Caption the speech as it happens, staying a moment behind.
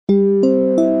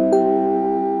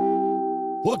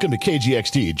Welcome to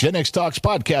KGXT, Gen X Talks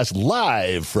podcast,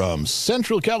 live from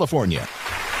Central California.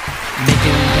 Making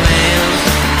plans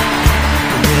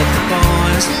with the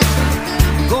boys.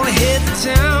 I'm gonna hit the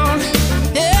town.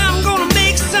 Yeah, I'm gonna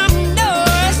make some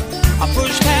noise. I'll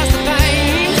push past the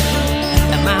pain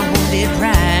and my wounded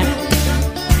pride.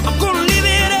 I'm gonna live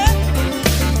it up.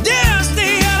 Yeah,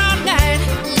 stay out all night.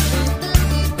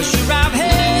 But sure, I've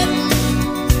had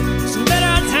some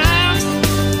better times.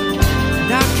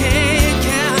 And I can't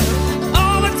count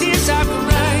all the tears I've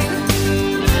cried.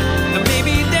 And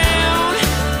maybe down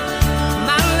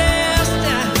my last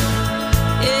time.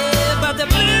 Yeah, but the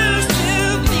blues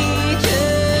to me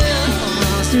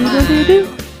just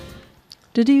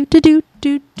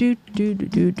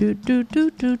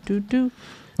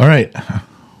All right,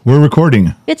 we're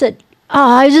recording.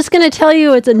 I was just going to tell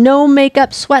you it's a no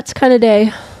makeup sweats kind of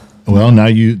day. Well, now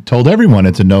you told everyone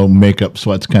it's a no makeup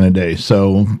sweats kind of day,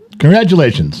 so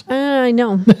congratulations. I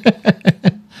know.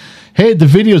 Hey, the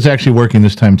video's actually working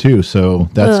this time too, so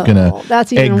that's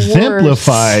that's gonna even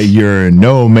exemplify your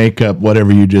no makeup,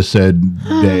 whatever you just said,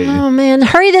 day. Oh, man.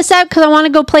 Hurry this up because I want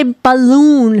to go play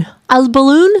balloon. A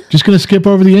balloon? Just gonna skip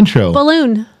over the intro.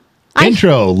 Balloon.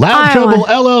 Intro. Loud I Trouble want-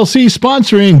 LLC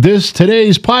sponsoring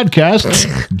today's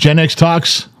podcast, Gen X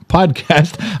Talks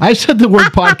podcast. I said the word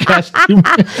podcast.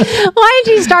 Why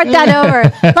did you start that over?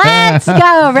 Let's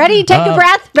go. Ready? Take a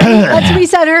breath. Ready? Let's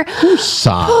recenter.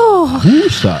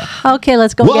 Okay,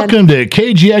 let's go again. Welcome to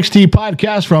KGXT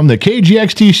podcast from the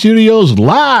KGXT studios,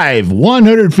 live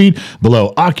 100 feet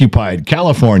below occupied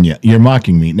California. You're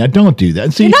mocking me. Now, don't do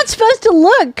that. See, You're not supposed to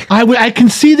look. I can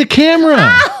see the camera.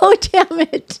 Oh, damn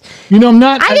it. You know, I'm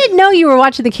not. I didn't know you were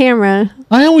watching the camera.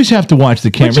 I always have to watch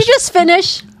the camera. Did you just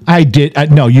finish? I did.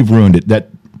 No, you've ruined it.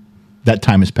 That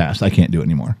time has passed. I can't do it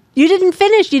anymore. You didn't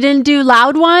finish. You didn't do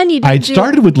loud one. You didn't I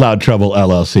started with Loud Trouble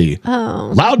LLC.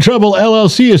 Oh. Loud Trouble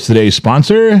LLC is today's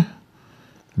sponsor.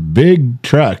 Big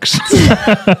trucks. It's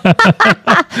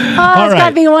got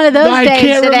to be one of those I days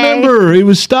can't today. remember. It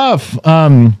was stuff.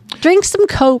 Drink some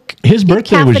Coke. His Get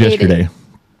birthday was caffeinated. yesterday.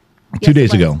 Yes, 2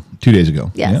 days it was. ago. 2 days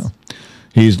ago. Yes. Yeah.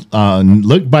 He's by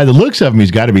the looks of him,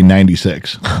 he's got to be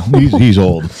 96. He's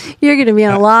old. You're going to be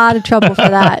in a lot of trouble for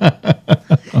that.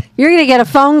 You're going to get a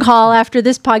phone call after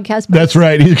this podcast. That's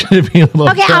right. He's going to be a little.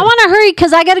 Okay, I want to hurry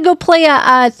because I got to go play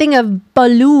a thing of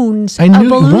balloons. I knew.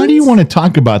 Balloons? Why do you want to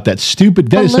talk about that stupid?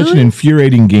 That is such an Balloons?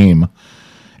 infuriating game.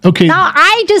 Okay. No,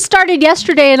 I just started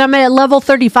yesterday and I'm at level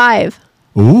 35.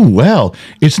 Ooh, well,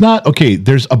 it's not okay.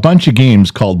 There's a bunch of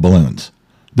games called balloons.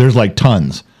 There's like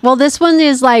tons. Well, this one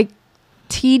is like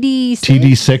TD6.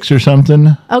 TD6 or something.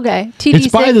 Okay, TD6. It's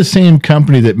by the same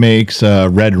company that makes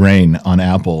Red Rain on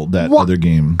Apple. That other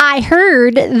game. I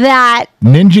heard that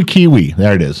Ninja Kiwi.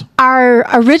 There it is. our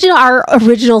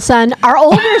original son, our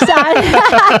older son,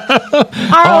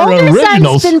 Our older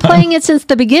original son's been son. playing it since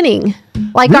the beginning.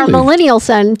 Like our Really? millennial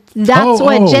son. That's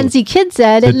what Gen Z Kid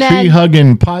said. The And then tree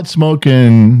hugging, pot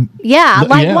smoking. yeah,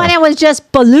 like yeah. when it was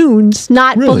just balloons,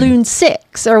 not Really? Balloon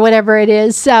 6 or whatever it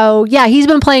is. So yeah, he's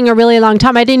been playing a really long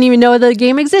time. I didn't even know the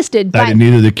game existed. I But didn't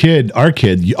either. The kid,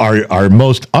 our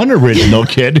most unoriginal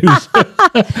kid, who's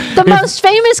the most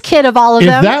famous kid of all of if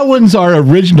them. that one's our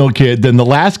original kid, then the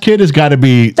last kid has got to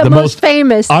be The most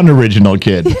famous. unoriginal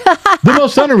kid. The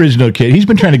most unoriginal kid. He's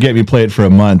been trying to get me to play it for a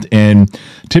month, and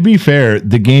to be fair,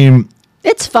 the game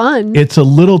It's fun. it's a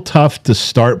little tough to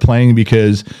start playing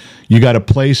because you got to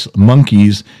place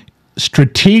monkeys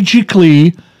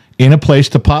strategically in a place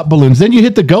to pop balloons. Then you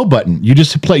hit the go button. You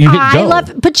just play. You hit go.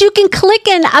 But you can click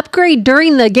and upgrade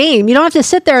during the game. You don't have to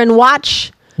sit there and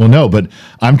watch. Well, no, but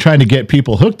I'm trying to get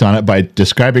people hooked on it by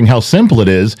describing how simple it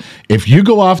is. If you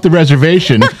go off the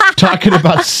reservation talking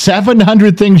about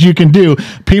 700 things you can do,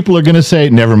 people are going to say,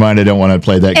 "Never mind, I don't want to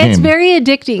play that game." It's very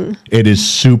addicting. It is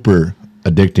super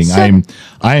addicting. So-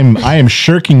 I am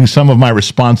shirking some of my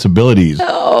responsibilities,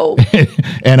 Oh,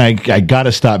 and I got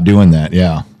to stop doing that.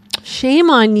 Yeah. shame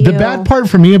on you. The bad part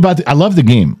for me about I love the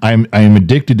game. I am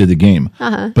addicted to the game.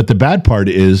 But the bad part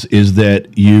is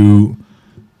that you.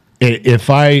 If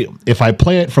I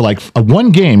play it for like one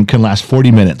game can last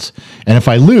 40 minutes, and if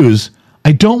I lose,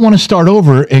 I don't want to start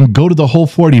over and go to the whole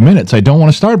 40 minutes. I don't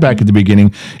want to start back at the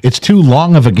beginning. It's too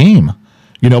long of a game,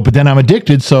 but then I'm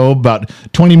addicted. So about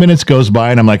 20 minutes goes by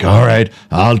and I'm like, all right,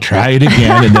 I'll try it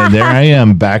again. And then there I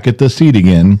am back at the seat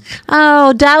again.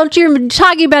 Oh, don't you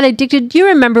talking about addicted? Do you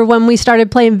remember when we started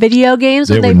playing video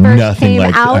games when they were first nothing came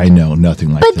like out? I know,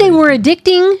 nothing like that. But they were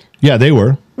addicting. Yeah, they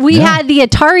were. We had the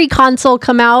Atari console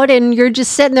come out, and you're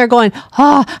just sitting there going,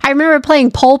 "Oh, I remember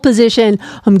playing pole position.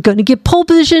 I'm gonna get pole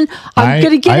position. I'm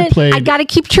gonna get it. I gotta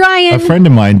keep trying." A friend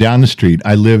of mine down the street.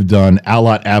 I lived on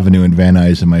Allott Avenue in Van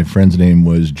Nuys, and my friend's name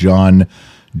was John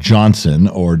Johnson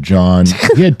or John.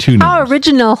 He had two names. How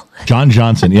original! John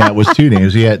Johnson. Yeah, it was two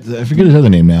names. He had. I forget his other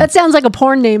name now. That sounds like a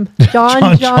porn name.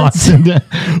 John Johnson.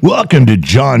 Welcome to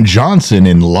John Johnson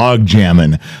in Log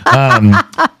Jammin'.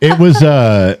 It was.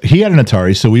 He had an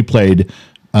Atari, so we played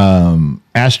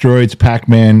Asteroids,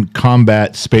 Pac-Man,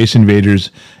 Combat, Space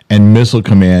Invaders, and Missile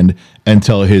Command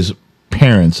until his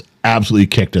parents absolutely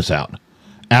kicked us out.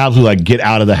 Absolutely, like, get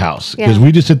out of the house, because we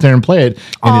just sit there and play it.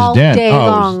 And all his dad, day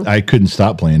long. I couldn't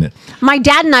stop playing it. My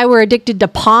dad and I were addicted to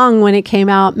Pong when it came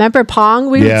out. Remember Pong?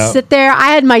 We would sit there.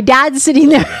 I had my dad sitting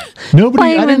there playing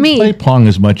with me. I didn't play Pong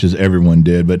as much as everyone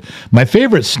did, but my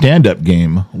favorite stand-up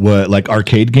game, like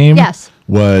arcade game,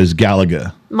 was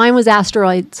Galaga. Mine was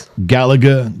Asteroids.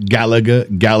 Galaga.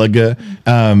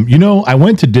 I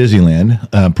went to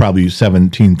Disneyland probably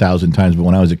 17,000 times, but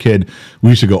when I was a kid,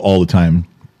 we used to go all the time.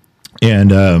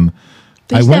 And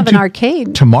I went to an arcade.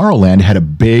 Tomorrowland had a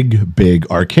big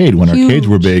arcade. When arcades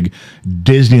were big,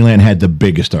 Disneyland had the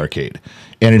biggest arcade.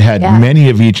 And it had many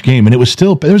of each game. And it was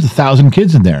still, there was 1,000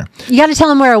 kids in there. You got to tell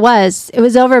them where it was. It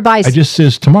was over by... I just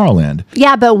says Tomorrowland.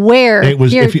 Yeah, but where? It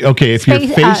was, if you're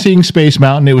facing Space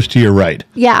Mountain, it was to your right.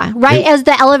 Yeah, as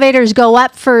the elevators go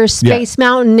up for Space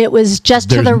Mountain, it was just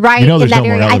to the right in that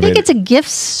area. I think it's a gift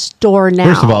store now.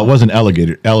 First of all, it wasn't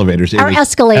elevators. It was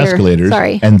escalators.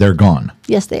 Sorry. And they're gone.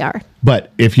 Yes, they are.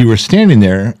 But if you were standing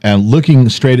there and looking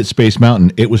straight at Space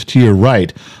Mountain, it was to your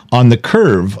right on the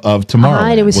curve of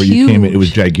Tomorrowland. It was where huge. You came in. It was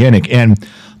gigantic. And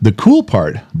the cool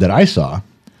part that I saw,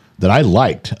 that I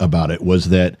liked about it, was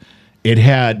that it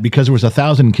had, because there was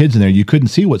 1,000 kids in there, you couldn't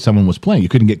see what someone was playing. You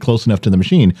couldn't get close enough to the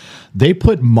machine. They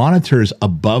put monitors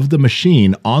above the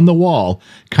machine on the wall,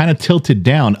 kind of tilted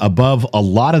down above a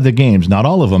lot of the games, not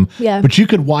all of them. Yeah. But you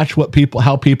could watch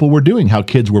how people were doing, how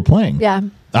kids were playing. Yeah.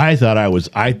 I thought I was.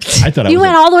 You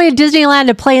went all the way to Disneyland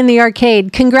to play in the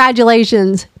arcade.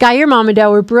 Congratulations, Guy. Your mom and dad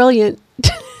were brilliant.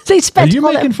 They spent. Are you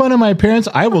making fun of my parents?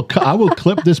 I will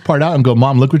clip this part out and go,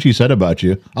 Mom, look what she said about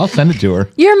you. I'll send it to her.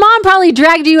 Your mom probably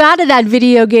dragged you out of that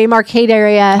video game arcade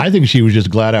area. I think she was just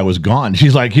glad I was gone.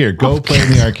 She's like, here, go play in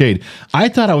the arcade. I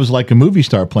thought I was like a movie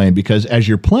star playing, because as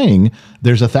you're playing,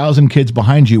 there's 1,000 kids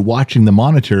behind you watching the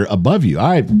monitor above you.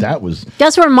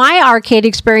 Guess where my arcade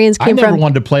experience came from? I never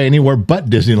wanted to play anywhere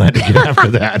but Disneyland again after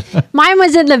that. Mine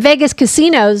was in the Vegas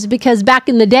casinos, because back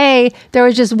in the day, there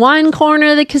was just one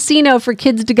corner of the casino for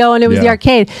kids to go, and it was the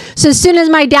arcade. So as soon as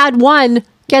my dad won,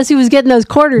 guess who was getting those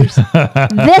quarters?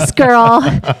 This girl,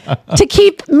 to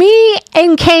keep me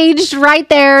encaged right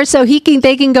there so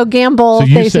they can go gamble. So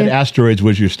you said Asteroids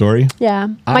was your story? Yeah.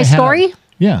 My story?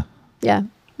 Yeah. Yeah.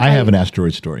 I have an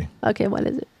asteroid story. Okay, what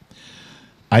is it?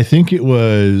 I think it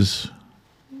was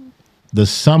the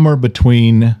summer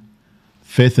between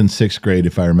 5th and 6th grade,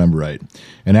 if I remember right.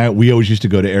 And we always used to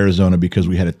go to Arizona because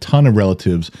we had a ton of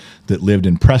relatives that lived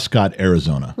in Prescott,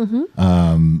 Arizona.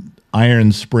 Mm-hmm.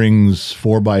 Iron Springs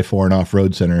 4x4 and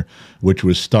Off-Road Center, which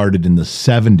was started in the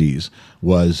 70s,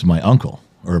 was my uncle,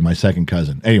 or my second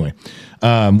cousin. Anyway,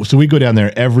 so we go down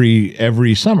there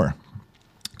every summer.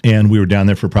 And we were down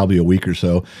there for probably a week or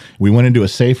so. We went into a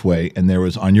Safeway, and there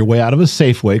was, on your way out of a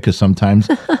Safeway, because sometimes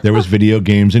there was video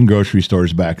games in grocery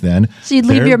stores back then. So you'd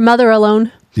leave your mother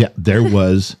alone? Yeah, there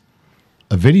was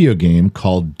a video game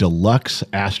called Deluxe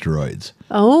Asteroids.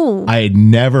 Oh. I had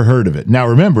never heard of it. Now,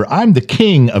 remember, I'm the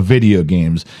king of video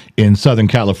games in Southern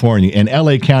California, in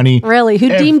L.A. County. Really? Who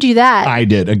deemed you that? I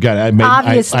did.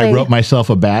 Obviously. I wrote myself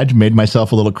a badge, made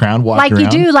myself a little crown, walked around.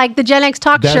 Like you do, like the Gen X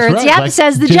Talk shirts. Right. Yep, like, it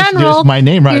says the general. Just my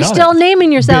name right on it. You're still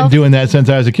naming yourself. Been doing that since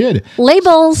I was a kid.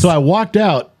 Labels. So I walked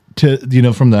out to,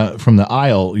 from the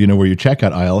aisle, where you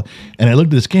checkout aisle, and I looked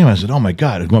at this game. I said, "Oh my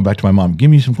God!" I was going back to my mom.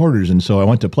 Give me some quarters, and so I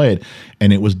went to play it,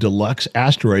 and it was Deluxe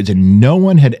Asteroids, and no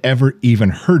one had ever even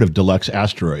heard of Deluxe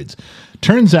Asteroids.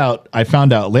 Turns out, I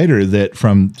found out later that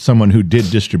from someone who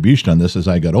did distribution on this as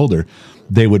I got older,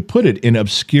 they would put it in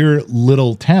obscure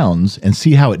little towns and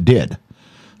see how it did.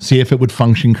 See if it would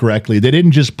function correctly. They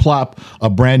didn't just plop a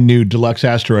brand new Deluxe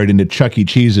Asteroid into Chuck E.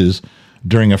 Cheese's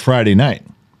during a Friday night.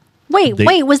 Wait,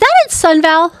 was that at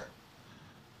Sunval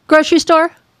grocery store?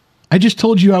 I just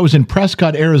told you I was in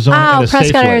Prescott, Arizona. Oh,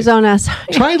 Prescott, Arizona. Sorry.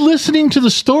 Try listening to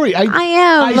the story. I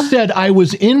am. I said I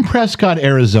was in Prescott,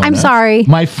 Arizona. I'm sorry.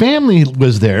 My family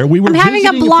was there. We were I'm having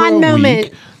a blonde moment.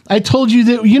 Week. I told you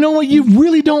that, you know what? You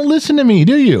really don't listen to me,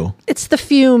 do you? It's the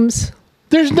fumes.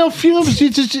 There's no fumes.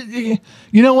 You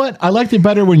know what? I liked it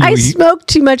better when you smoked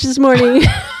too much this morning.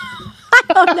 I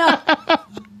don't know.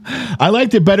 I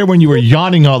liked it better when you were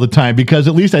yawning all the time because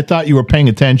at least I thought you were paying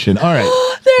attention. All right.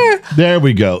 There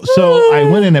we go. So I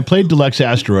went in and played Deluxe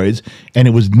Asteroids, and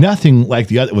it was nothing like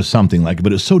the other. It was something like it,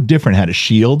 but it was so different. It had a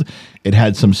shield. It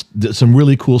had some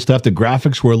really cool stuff. The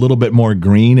graphics were a little bit more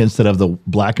green instead of the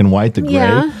black and white, the gray.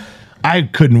 Yeah. I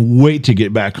couldn't wait to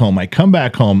get back home. I come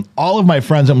back home. All of my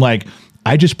friends, I'm like,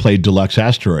 I just played Deluxe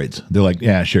Asteroids. They're like,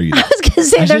 yeah, sure you did. I was going to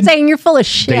say, they're saying you're full of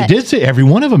shit. They did say, every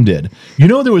one of them did. You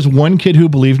know, there was one kid who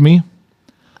believed me?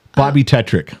 Bobby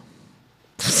Tetrick.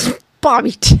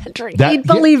 Bobby Tetrick. He'd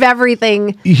believe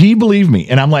everything. He believed me.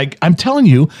 And I'm like, I'm telling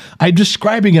you, I'm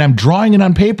describing it. I'm drawing it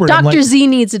on paper. Dr. Z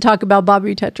needs to talk about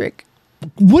Bobby Tetrick.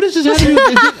 What does this have to do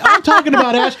with I'm talking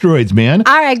about asteroids, man.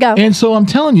 All right, go. And so I'm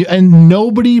telling you, and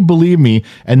nobody believed me.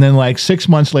 And then like 6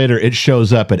 months later, it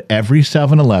shows up at every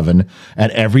 7-Eleven, at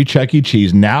every Chuck E.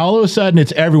 Cheese. Now all of a sudden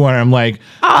it's everywhere. I'm like,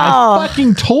 I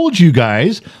fucking told you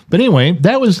guys. But anyway,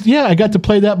 that was, I got to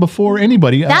play that before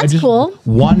anybody. That's I just cool.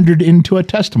 Wandered into a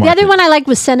test market. The other one I liked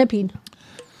was Centipede.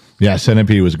 Yeah,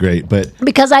 Centipede was great. But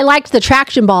because I liked the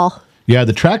traction ball. Yeah,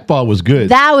 the trackball was good.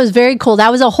 That was very cool.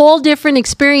 That was a whole different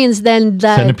experience than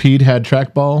the... Centipede had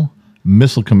trackball.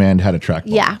 Missile Command had a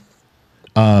trackball.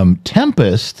 Yeah.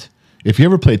 Tempest, if you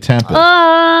ever played Tempest...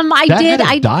 I did.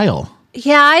 Had a dial.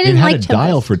 Yeah, I didn't like Tempest. It had a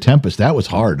dial for Tempest. That was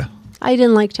hard. I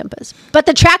didn't like Tempest. But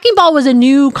the tracking ball was a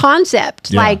new concept.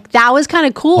 Yeah. Like, that was kind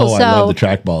of cool. Oh, so, I love the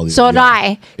trackball. So did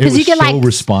I. Because you could so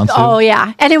responsive. Oh,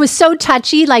 yeah. And it was so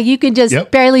touchy. Like, you could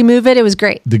just barely move it. It was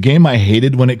great. The game I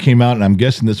hated when it came out, and I'm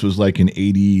guessing this was like in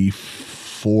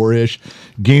 84-ish.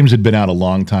 Games had been out a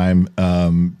long time.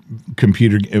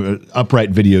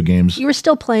 Upright video games. You were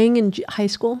still playing in high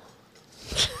school?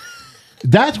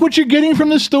 That's what you're getting from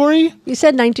this story? You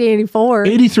said 1984.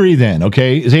 83 then,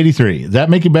 okay? Is 83. Does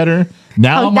that make it better?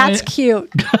 Now that's cute.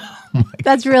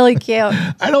 That's really cute.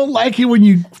 I don't like it when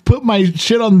you put my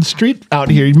shit on the street out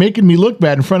here. You're making me look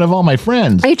bad in front of all my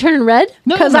friends. Are you turning red?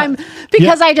 No,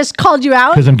 because I just called you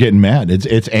out? Because I'm getting mad.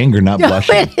 It's anger, not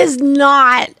blushing. It is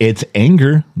not. It's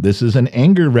anger. This is an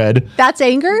anger red. That's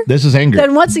anger? This is anger.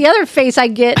 Then what's the other face I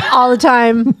get all the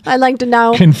time? I'd like to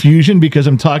know. Confusion because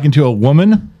I'm talking to a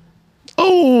woman.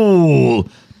 Oh,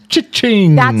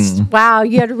 cha-ching. Wow,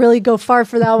 you had to really go far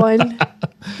for that one.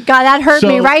 God, that hurt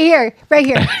me right here. Right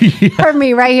here. Yeah. Hurt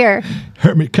me right here.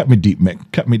 Hurt me. Cut me deep, Mick.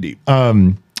 Cut me deep.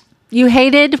 You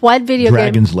hated what video game?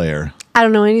 Dragon's Lair. I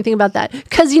don't know anything about that.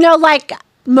 Because, like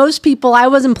most people, I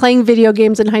wasn't playing video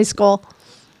games in high school.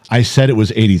 I said it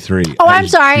was 83. Oh, I'm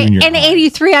sorry. In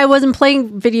 83, I wasn't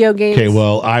playing video games. Okay,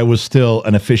 well, I was still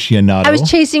an aficionado. I was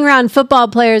chasing around football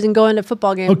players and going to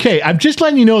football games. Okay, I'm just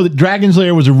letting you know that Dragon's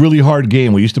Lair was a really hard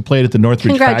game. We used to play it at the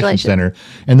Northridge Fashion Center.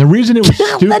 And the reason it was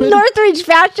stupid... The Northridge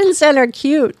Fashion Center,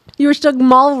 cute. You were still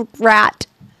mall rat.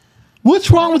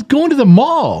 What's wrong with going to the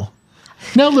mall?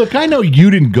 Now, look, I know you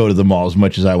didn't go to the mall as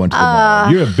much as I went to the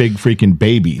mall. You're a big freaking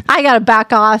baby. I got to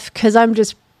back off because I'm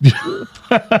just...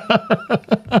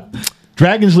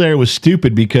 Dragon's Lair was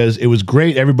stupid because it was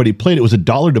great. Everybody played it. It was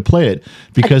 $1 to play it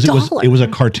because it was a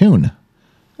cartoon.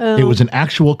 Oh. It was an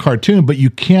actual cartoon, but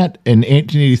you can't in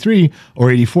 1883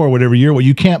 or 84, whatever year. Well,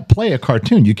 you can't play a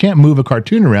cartoon. You can't move a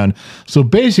cartoon around. So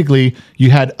basically, you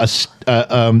had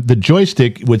the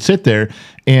joystick would sit there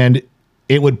and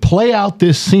it would play out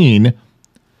this scene.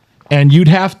 And you'd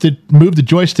have to move the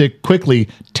joystick quickly,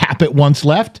 tap it once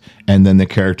left, and then the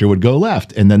character would go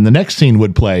left. And then the next scene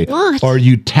would play. What? Or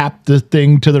you tap the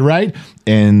thing to the right,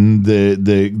 and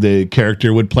the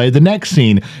character would play the next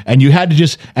scene. And you had to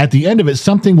just, at the end of it,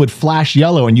 something would flash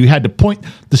yellow, and you had to point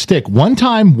the stick one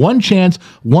time, one chance,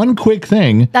 one quick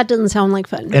thing. That doesn't sound like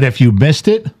fun. And if you missed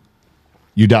it,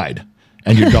 you died.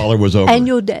 And your $1 was over. And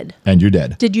you're dead. And you're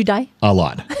dead. Did you die? A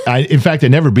lot. In fact, I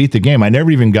never beat the game. I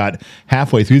never even got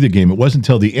halfway through the game. It wasn't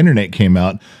until the internet came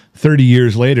out 30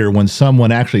 years later when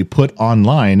someone actually put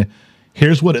online,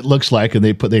 here's what it looks like. And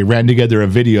they ran together a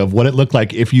video of what it looked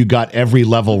like if you got every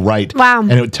level right. Wow.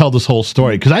 And it would tell this whole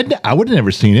story. Because I would have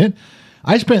never seen it.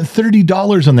 I spent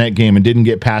 $30 on that game and didn't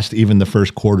get past even the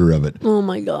first quarter of it. Oh,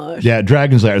 my gosh. Yeah,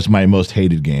 Dragon's Lair is my most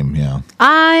hated game. Yeah.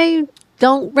 I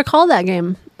don't recall that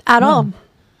game. At all.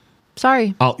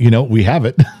 Sorry. We have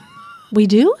it. We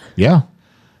do? Yeah.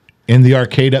 In the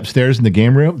arcade upstairs in the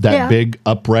game room, that big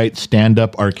upright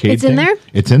stand-up arcade It's in there?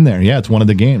 It's in there. Yeah, it's one of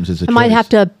the games. It's a choice. Might have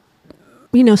to,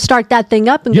 start that thing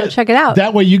up and go check it out.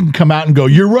 That way you can come out and go,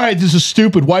 you're right, this is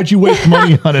stupid. Why'd you waste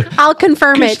money on it? I'll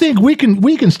confirm it. Think we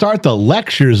can start the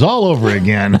lectures all over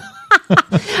again.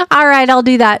 All right, I'll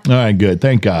do that. All right, good.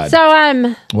 Thank God.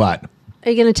 So, what?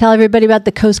 Are you going to tell everybody about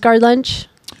the Coast Guard lunch?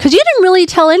 Because you didn't really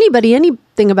tell anybody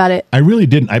anything thing about it. I really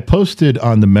didn't. I posted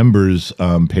on the members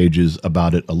pages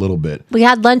about it a little bit. We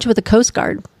had lunch with the Coast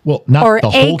Guard. Well, not Or the a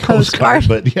whole Coast Guard,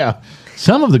 Guard. but yeah,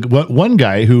 some of the one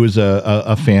guy who was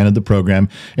a fan of the program.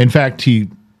 In fact, he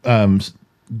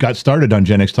got started on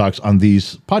Gen X Talks on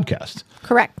these podcasts.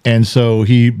 Correct. And so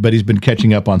but he's been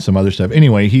catching up on some other stuff.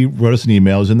 Anyway, he wrote us an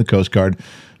email. He's in the Coast Guard.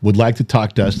 Would like to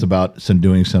talk to us about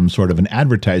doing some sort of an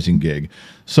advertising gig.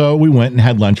 So we went and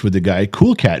had lunch with the guy.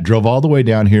 Cool cat drove all the way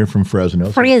down here from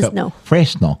Fresno.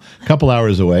 Fresno, a couple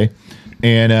hours away.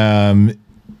 And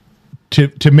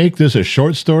to make this a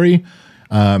short story,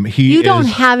 You don't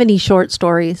have any short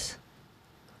stories.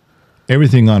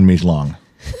 Everything on me's long.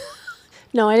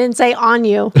 No, I didn't say on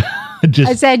you.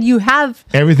 Just I said you have.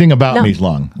 everything about me's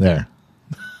long. There.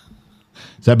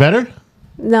 Is that better?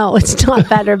 No, it's not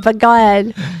better, but go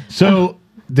ahead. So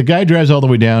the guy drives all the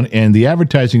way down, and the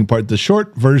advertising part, the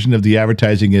short version of the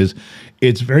advertising is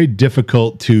it's very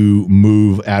difficult to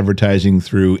move advertising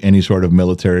through any sort of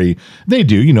military. They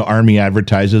do, Army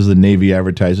advertises, the Navy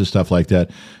advertises, stuff like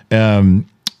that.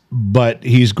 But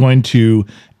he's going to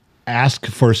ask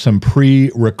for some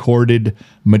pre-recorded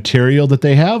material that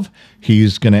they have.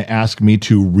 He's going to ask me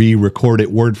to re-record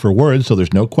it word for word, so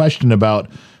there's no question about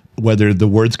whether the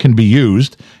words can be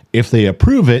used. If they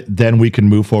approve it, then we can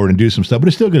move forward and do some stuff. But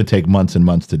it's still going to take months and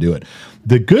months to do it.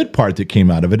 The good part that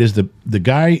came out of it is the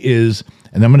guy is,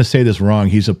 and I'm going to say this wrong,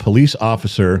 he's a police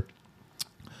officer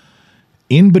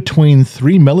in between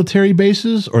 3 military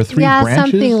bases or 3 branches. Yeah,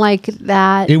 something like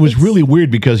that. It was really weird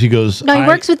because he goes... No, he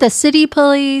works with the city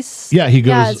police. Yeah, he goes...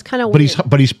 Yeah, it's kind of weird.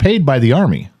 But he's paid by the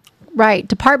Army. Right,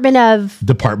 Department of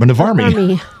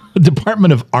Army.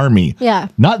 Department of Army. Yeah.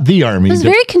 Not the Army. It was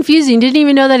very confusing. Didn't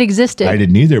even know that existed. I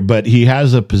didn't either, but he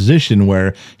has a position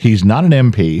where he's not an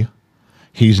MP.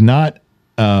 He's not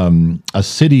a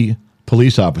city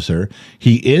police officer.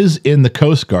 He is in the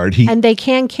Coast Guard. And they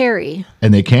can carry.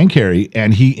 And he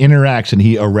interacts and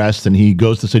he arrests and he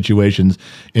goes to situations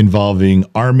involving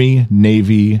Army,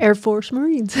 Navy, Air Force,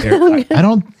 Marines. I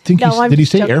don't think did he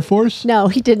say joking. Air Force? No,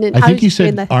 he didn't. I think he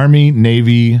said Army,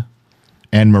 Navy,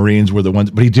 and Marines were the ones,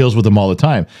 but he deals with them all the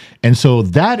time. And so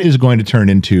that is going to turn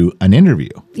into an interview.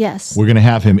 Yes. We're going to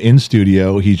have him in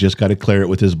studio. He's just got to clear it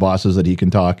with his bosses that he can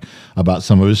talk about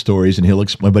some of his stories and he'll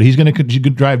explain, but he's going to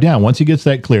drive down. Once he gets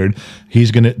that cleared,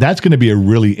 that's going to be a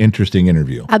really interesting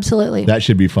interview. Absolutely. That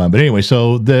should be fun. But anyway,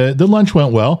 so the lunch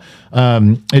went well.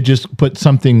 It just put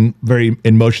something very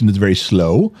in motion that's very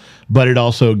slow, but it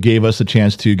also gave us a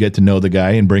chance to get to know the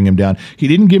guy and bring him down. He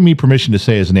didn't give me permission to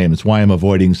say his name. That's why I'm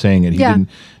avoiding saying it.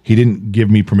 He didn't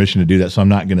give me permission to do that, so I'm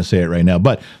not going to say it right now.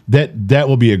 But that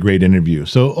will be a great interview.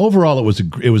 So overall, it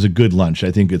was a good lunch.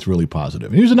 I think it's really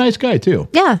positive. He was a nice guy too.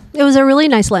 Yeah, it was a really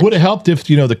nice lunch. Would have helped if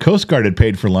the Coast Guard had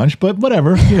paid for lunch, but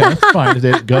whatever. It's fine. If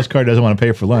the Coast Guard doesn't want to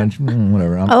pay for lunch,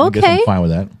 whatever. I guess I'm fine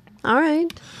with that. All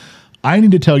right. I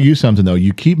need to tell you something though.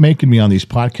 You keep making me on these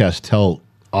podcasts tell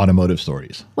automotive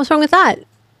stories. What's wrong with that?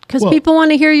 Because people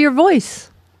want to hear your voice.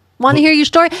 Want to hear your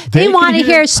story? They want to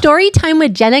hear story time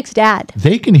with Gen X Dad.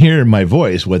 They can hear my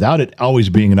voice without it always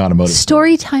being an automotive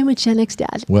story time with Gen X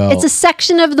Dad. Well, it's a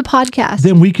section of the podcast.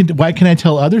 Then why can I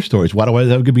tell other stories? Why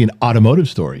that could be an automotive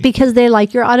story? Because they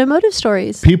like your automotive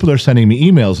stories. People are sending me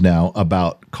emails now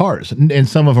about cars, and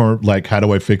some of them are like, "How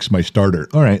do I fix my starter?"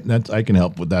 All right, I can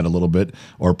help with that a little bit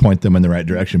or point them in the right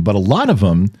direction. But a lot of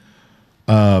them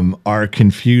are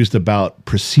confused about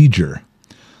procedure.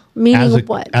 Meaning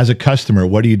what? As a customer,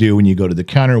 what do you do when you go to the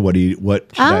counter? What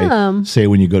should I say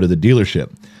when you go to the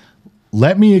dealership?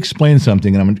 Let me explain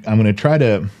something, and I'm going to try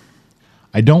to.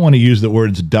 I don't want to use the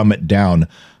words "dumb it down."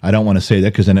 I don't want to say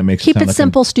that because then it makes keep it it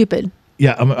simple, stupid.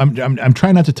 Yeah, I'm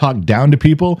trying not to talk down to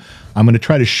people. I'm going to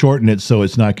try to shorten it so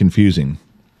it's not confusing.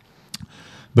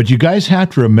 But you guys have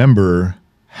to remember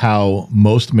how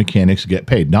most mechanics get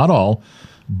paid. Not all,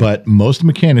 but most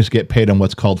mechanics get paid on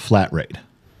what's called flat rate.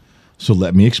 So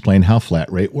let me explain how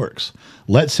flat rate works.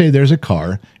 Let's say there's a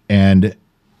car and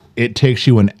it takes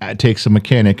a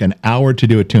mechanic an hour to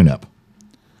do a tune-up.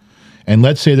 And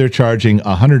let's say they're charging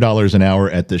 $100 an hour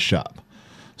at this shop.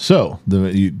 So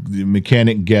the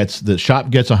shop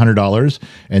gets $100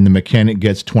 and the mechanic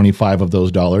gets 25 of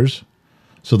those dollars.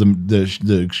 So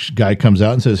the guy comes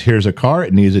out and says, "Here's a car,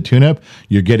 it needs a tune-up.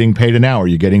 You're getting paid an hour.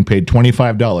 You're getting paid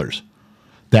 $25.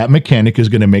 That mechanic is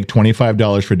going to make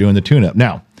 $25 for doing the tune-up.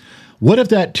 Now, what if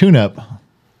that tune-up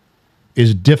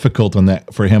is difficult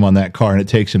for him on that car and it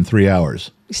takes him 3 hours?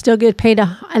 You still get paid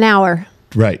an hour.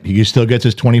 Right. He still gets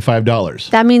his $25.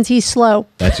 That means he's slow.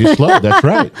 He's slow. That's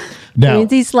right. Now, that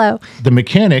means he's slow. The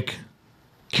mechanic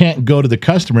can't go to the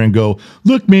customer and go,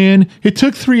 look, man, it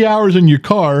took 3 hours in your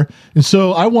car, and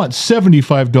so I want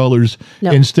 $75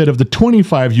 instead of the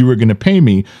 $25 you were going to pay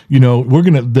me. You know,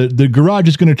 the garage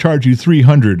is going to charge you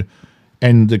 $300,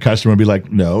 and the customer will be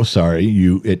like, no, sorry,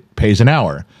 it pays an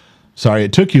hour. Sorry,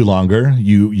 it took you longer.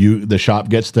 The shop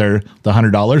gets the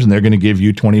 $100, and they're going to give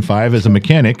you $25 as a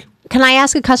mechanic. Can I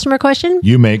ask a customer question?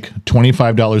 You make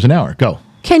 $25 an hour. Go.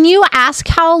 Can you ask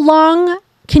how long?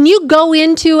 Can you go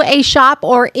into a shop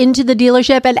or into the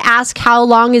dealership and ask how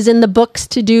long is in the books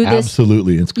to do this?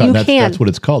 Absolutely. That's what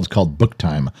it's called. It's called book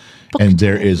time.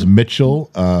 There is Mitchell,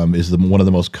 is one of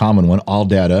the most common one, all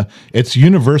data. It's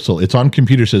universal. It's on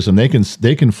computer system. They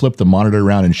can flip the monitor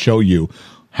around and show you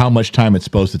how much time it's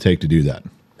supposed to take to do that.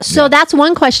 So that's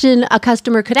one question a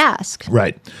customer could ask.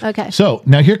 Right. Okay. So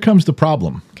now here comes the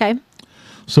problem. Okay.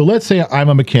 So let's say I'm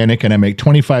a mechanic and I make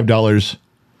 $25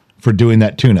 for doing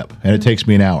that tune-up, and it takes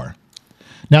me an hour.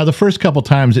 Now, the first couple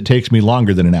times it takes me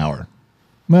longer than an hour.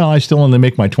 Well, I still only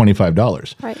make my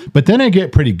 $25. Right. But then I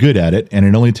get pretty good at it, and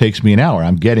it only takes me an hour.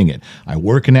 I'm getting it. I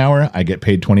work an hour, I get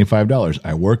paid $25.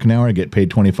 I work an hour, I get paid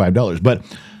 $25. But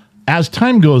as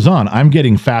time goes on, I'm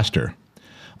getting faster.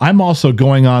 I'm also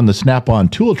going on the Snap-on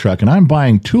tool truck, and I'm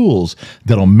buying tools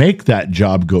that'll make that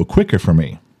job go quicker for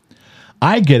me.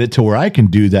 I get it to where I can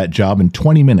do that job in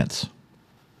 20 minutes.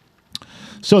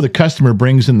 So the customer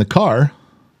brings in the car,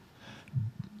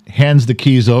 hands the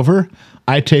keys over.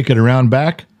 I take it around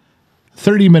back.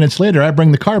 30 minutes later, I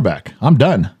bring the car back. I'm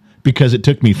done because it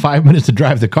took me 5 minutes to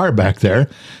drive the car back there.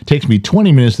 It takes me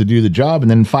 20 minutes to do the job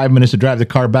and then 5 minutes to drive the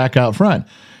car back out front.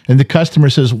 And the customer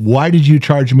says, why did you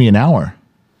charge me an hour?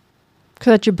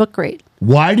 Because that's your book rate.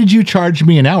 Why did you charge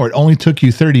me an hour? It only took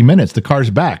you 30 minutes. The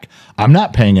car's back. I'm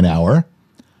not paying an hour.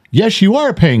 Yes, you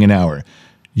are paying an hour.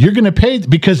 You're going to pay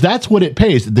because that's what it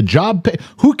pays. The job,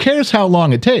 who cares how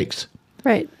long it takes?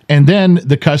 Right. And then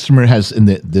the customer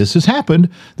this has happened.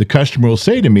 The customer will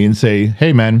say to me and say,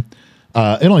 hey, man,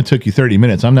 it only took you 30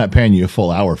 minutes. I'm not paying you a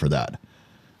full hour for that.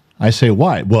 I say,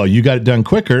 why? Well, you got it done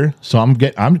quicker, so I'm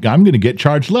going to get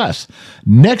charged less.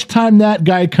 Next time that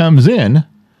guy comes in,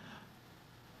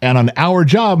 and on our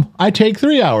job, I take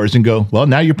 3 hours and go, well,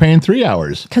 now you're paying 3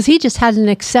 hours. Because he just had an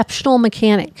exceptional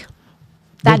mechanic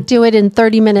that do it in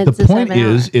 30 minutes. The point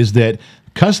is that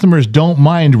customers don't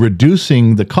mind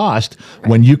reducing the cost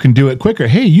when you can do it quicker.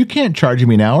 Hey, you can't charge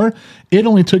me an hour. It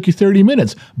only took you 30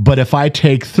 minutes. But if I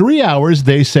take 3 hours,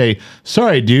 they say,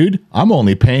 sorry, dude, I'm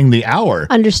only paying the hour.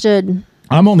 Understood.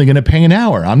 I'm only going to pay an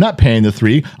hour. I'm not paying the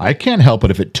 3. I can't help it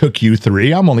if it took you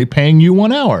 3. I'm only paying you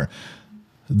 1 hour.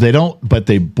 They don't, but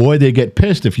they get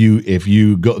pissed if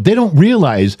you go. They don't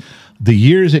realize the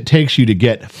years it takes you to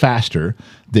get faster,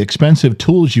 the expensive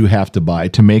tools you have to buy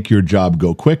to make your job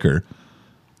go quicker.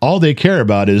 All they care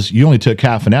about is you only took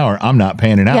half an hour. I'm not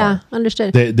paying an hour. Yeah,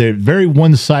 understood. They're very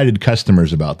one-sided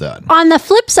customers about that. On the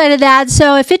flip side of that,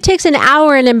 so if it takes an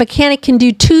hour and a mechanic can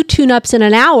do 2 tune-ups in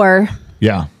an hour,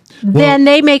 yeah, then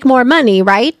they make more money,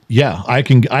 right? Yeah, I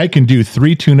can do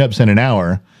 3 tune-ups in an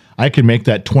hour. I can make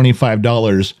that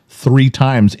 $25 3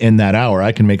 times in that hour.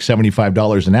 I can make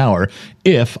 $75 an hour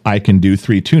if I can do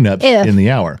 3 tune-ups in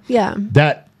the hour. Yeah.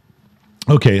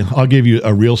 Okay, I'll give you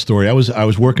a real story. I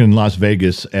was working in Las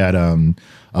Vegas at a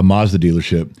Mazda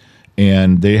dealership,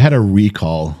 and they had a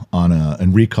recall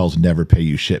and recalls never pay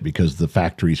you shit because the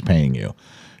factory's paying you.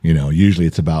 You know, usually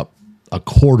it's about a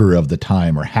quarter of the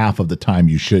time or half of the time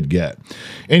you should get.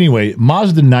 Anyway,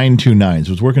 Mazda 929s,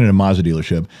 was working at a Mazda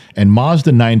dealership, and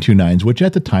Mazda 929s, which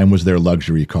at the time was their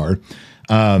luxury car,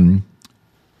 they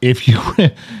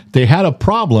had a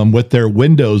problem with their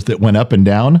windows that went up and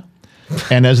down.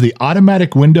 And as the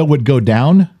automatic window would go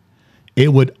down,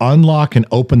 it would unlock and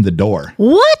open the door.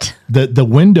 What? The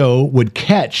window would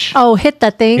catch. Oh, hit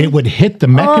that thing. It would hit the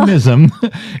mechanism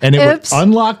and it would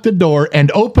unlock the door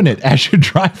and open it as you're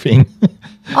driving.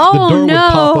 Oh, the door no.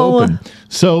 would pop open.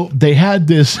 So they had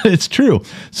this, it's true.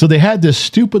 So they had this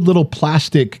stupid little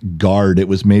plastic guard. It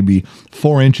was maybe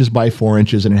 4 inches by 4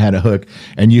 inches and it had a hook.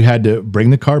 And you had to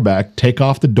bring the car back, take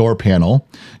off the door panel.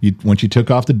 Once you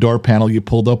took off the door panel, you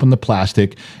pulled open the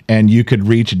plastic and you could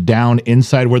reach down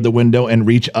inside where the window and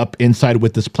reach up inside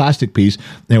with this plastic piece.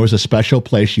 There was a special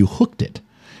place you hooked it.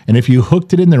 And if you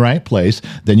hooked it in the right place,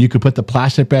 then you could put the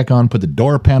plastic back on, put the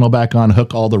door panel back on,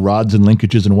 hook all the rods and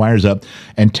linkages and wires up,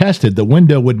 and test it. The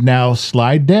window would now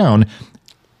slide down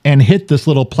and hit this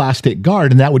little plastic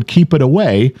guard, and that would keep it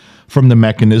away from the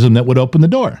mechanism that would open the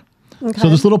door. Okay. So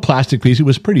this little plastic piece, it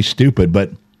was pretty stupid, but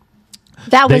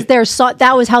that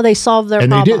was how they solved their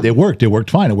problem. And they did. It worked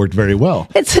fine. It worked very well.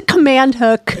 It's a command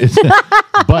hook.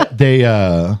 But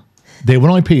they would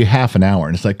only pay you half an hour.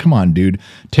 And it's like, come on, dude,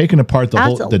 taking apart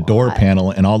the door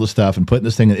panel and all the stuff and putting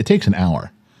this thing in, it takes an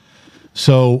hour.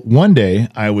 So one day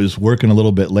I was working a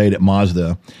little bit late at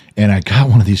Mazda and I got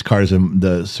one of these cars and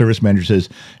the service manager says,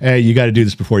 hey, you got to do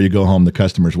this before you go home. The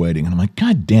customer's waiting. And I'm like,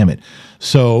 God damn it.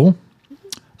 So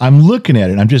I'm looking at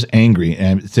it and I'm just angry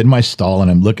and it's in my stall and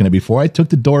I'm looking at it. Before I took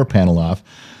the door panel off,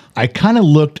 I kind of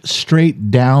looked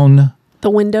straight down the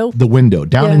window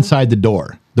down inside the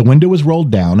door. The window was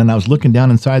rolled down and I was looking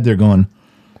down inside there going,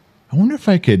 I wonder if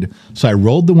I could. So I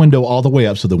rolled the window all the way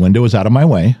up so the window was out of my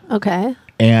way. Okay.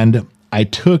 And I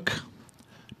took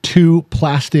 2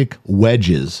 plastic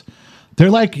wedges. They're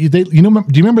like, do you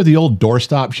remember the old door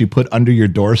stops you put under your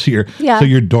door so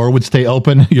your door would stay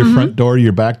open, your front door,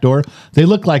 your back door? They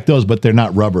look like those, but they're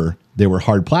not rubber. They were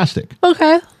hard plastic.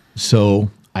 Okay.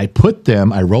 So I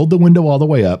rolled the window all the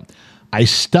way up. I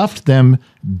stuffed them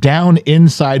down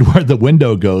inside where the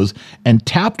window goes and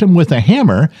tapped them with a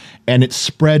hammer, and it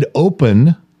spread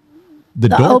open the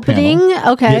door opening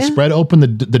panel. Okay. It spread open the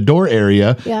door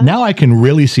area. Yeah. Now I can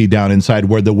really see down inside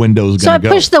where the window's going to go.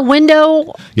 So I push the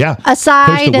window aside.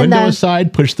 Push the window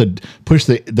aside, push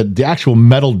the actual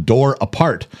metal door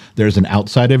apart. There's an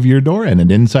outside of your door and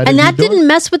an inside of your door. And that didn't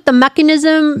mess with the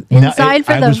mechanism inside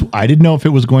I didn't know if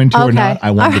it was going to or not.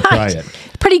 I wanted to try it.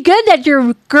 Pretty good that your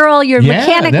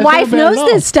mechanic wife knows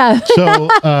this stuff.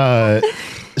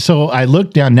 So I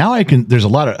looked down. Now I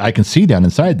can see down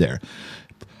inside there.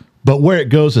 But where it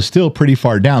goes is still pretty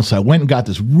far down. So I went and got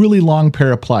this really long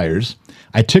pair of pliers.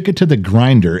 I took it to the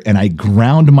grinder and I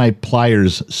ground my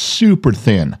pliers super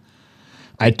thin.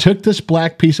 I took this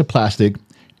black piece of plastic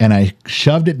and I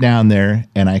shoved it down there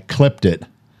and I clipped it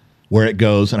where it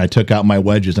goes. And I took out my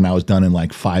wedges and I was done in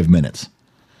like 5 minutes.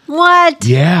 What?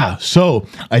 Yeah. So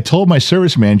I told my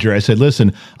service manager, I said,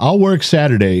 listen, I'll work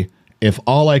Saturday if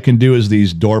all I can do is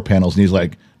these door panels. And he's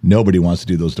like, nobody wants to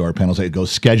do those door panels. I go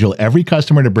schedule every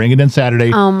customer to bring it in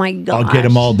Saturday. Oh my God. I'll get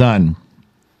them all done.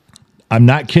 I'm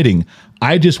not kidding.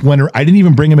 I didn't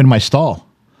even bring them in my stall.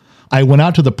 I went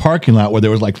out to the parking lot where there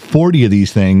was like 40 of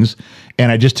these things.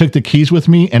 And I just took the keys with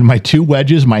me and my 2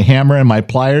 wedges, my hammer and my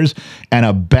pliers and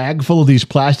a bag full of these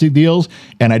plastic deals.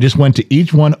 And I just went to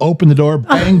each one, opened the door,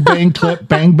 bang, bang, clip,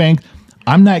 bang, bang.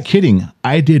 I'm not kidding.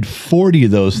 I did 40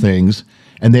 of those things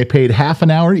and they paid half an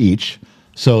hour each.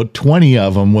 So 20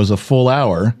 of them was a full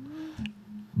hour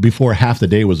before half the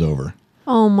day was over.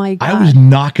 Oh, my God. I was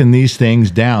knocking these things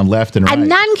down left and right. And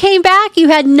none came back? You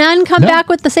had none come back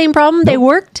with the same problem? They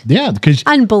worked? Yeah, because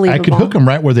unbelievable. I could hook them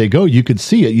right where they go. You could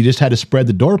see it. You just had to spread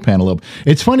the door panel up.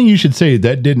 It's funny you should say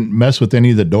that didn't mess with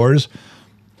any of the doors.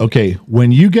 Okay,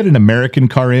 when you get an American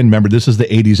car in, remember, this is the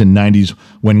 80s and 90s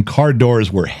when car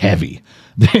doors were heavy.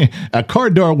 A car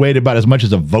door weighed about as much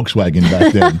as a Volkswagen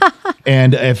back then.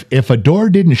 And if a door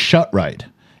didn't shut right,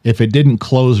 if it didn't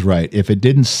close right, if it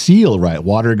didn't seal right,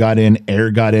 water got in, air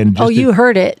got in. You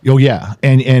heard it. Oh yeah,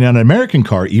 and on an American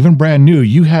car, even brand new,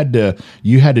 you had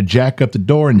to jack up the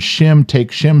door and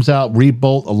take shims out,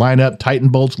 rebolt, line up, tighten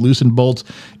bolts, loosen bolts.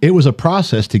 It was a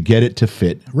process to get it to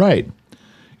fit right.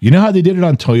 You know how they did it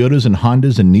on Toyotas and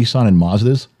Hondas and Nissan and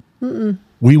Mazdas? Mm-mm.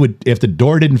 We would, if the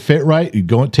door didn't fit right, you'd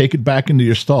go and take it back into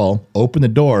your stall, open the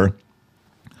door,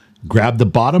 grab the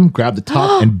bottom, grab the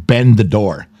top, and bend the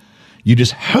door. You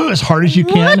just, as hard as you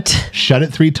can, shut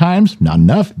it 3 times, not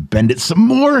enough, bend it some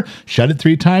more, shut it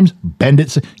 3 times, bend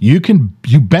it. You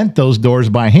bent those doors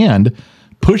by hand,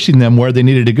 pushing them where they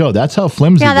needed to go. That's how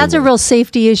flimsy. Yeah, that's a real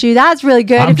safety issue. That's really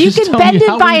good. If you can bend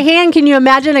it by hand, can you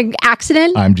imagine an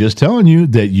accident? I'm just telling you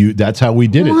that's how we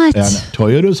did it. And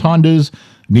Toyotas, Hondas,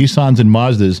 Nissans, and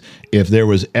Mazdas, if there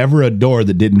was ever a door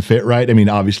that didn't fit right, I mean,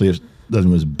 obviously if it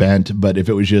was bent, but if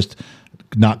it was just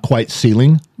not quite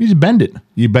sealing, you just bend it.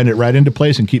 You bend it right into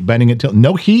place and keep bending it till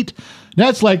no heat.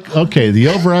 That's like, okay, the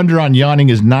over-under on yawning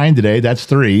is 9 today. That's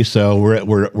 3, so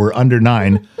we're under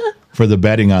 9 for the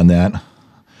betting on that.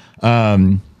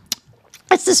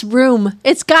 It's this room.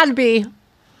 It's got to be.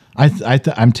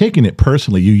 I'm taking it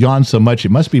personally. You yawn so much, it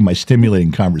must be my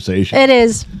stimulating conversation. It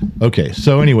is. Okay,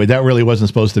 so anyway, that really wasn't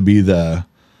supposed to be the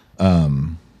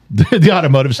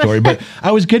automotive story, but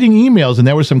I was getting emails and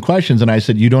there were some questions, and I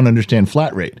said, "You don't understand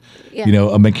flat rate. Yeah. You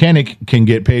know, a mechanic can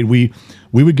get paid. We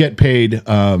would get paid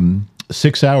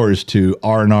 6 hours to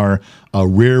R&R a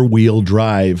rear wheel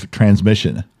drive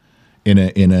transmission."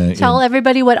 Tell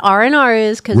everybody what R&R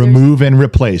is, because remove and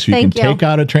replace. You can take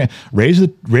out raise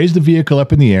the vehicle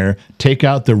up in the air, take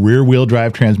out the rear wheel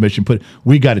drive transmission.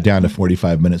 We got it down to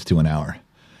 45 minutes to an hour,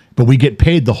 but we get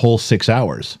paid the whole 6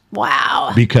 hours.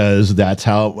 Wow! Because that's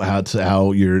that's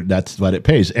what it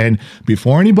pays. And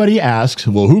before anybody asks,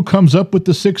 well, who comes up with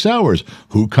the 6 hours?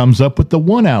 Who comes up with the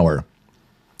 1 hour?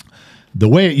 The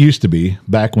way it used to be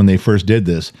back when they first did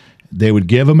this, they would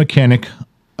give a mechanic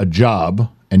a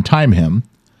job and time him,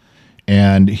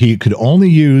 and he could only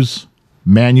use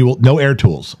manual, no air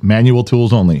tools, manual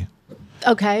tools only.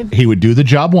 Okay. He would do the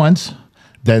job once,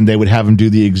 then they would have him do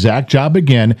the exact job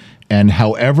again, and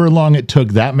however long it took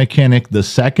that mechanic the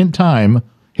second time,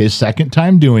 his second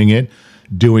time doing it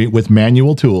with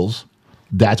manual tools,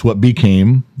 that's what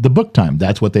became the book time.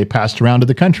 That's what they passed around to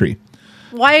the country.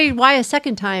 Why a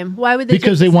second time? Why would they?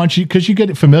 Because they want you, because you get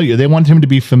it familiar. They want him to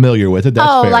be familiar with it.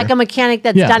 That's fair. Like a mechanic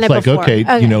that's done it it's before. Okay,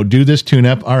 do this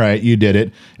tune-up. All right, you did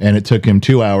it, and it took him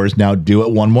 2 hours. Now do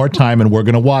it one more time, and we're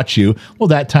going to watch you. Well,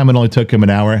 that time it only took him an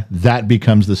hour. That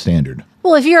becomes the standard.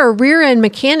 Well, if you're a rear end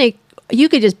mechanic, you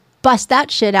could just bust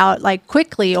that shit out like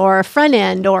quickly, or a front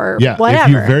end, or whatever. If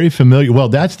you're very familiar. Well,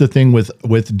 that's the thing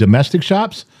with domestic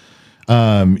shops.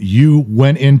 You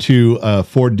went into a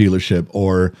Ford dealership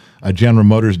or a General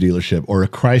Motors dealership or a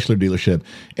Chrysler dealership,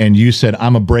 and you said,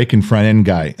 I'm a brake and front end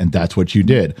guy, and that's what you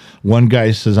did. One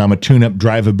guy says, I'm a tune-up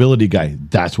drivability guy.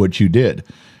 That's what you did.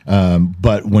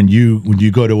 But when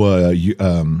you go to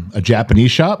a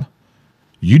Japanese shop,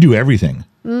 you do everything.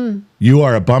 You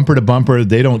are a bumper to bumper.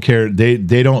 They don't care.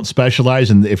 They don't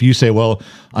specialize. And if you say, well,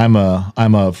 I'm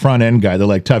a front end guy, they're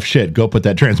like, tough shit. Go put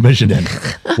that transmission in.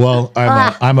 Well,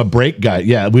 I'm a brake guy.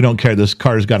 Yeah, we don't care. This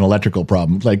car's got an electrical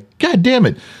problem. It's like, God damn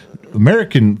it.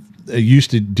 American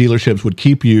used to dealerships would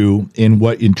keep you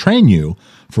and train you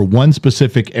for one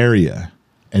specific area.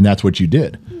 And that's what you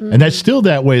did. And that's still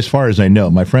that way as far as I know.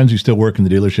 My friends who still work in the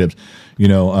dealerships,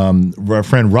 our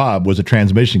friend Rob was a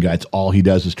transmission guy. It's all he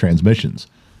does is transmissions.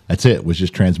 That's it. Was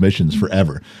just transmissions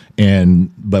forever.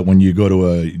 But when you go to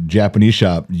a Japanese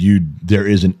shop, there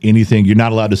isn't anything. You're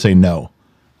not allowed to say no.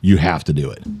 You have to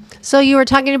do it. So you were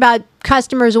talking about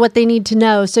customers, what they need to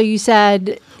know. So you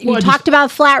said you talked about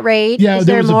flat rate. Yeah, Is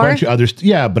there there was more? a bunch of others.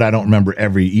 Yeah, but I don't remember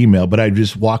every email. But I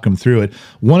just walk them through it.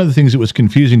 One of the things that was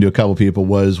confusing to a couple people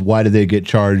was, why do they get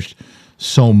charged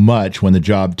so much when the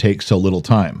job takes so little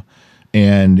time?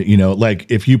 And like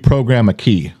if you program a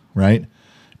key, right,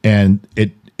 and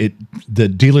the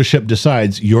dealership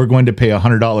decides you're going to pay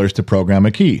 $100 to program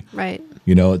a key, right?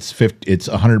 It's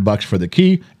 $100 for the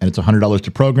key, and it's $100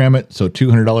 to program it. So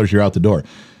 $200, you're out the door.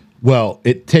 Well,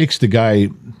 it takes the guy,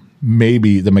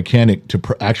 maybe the mechanic, to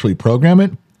actually program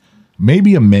it,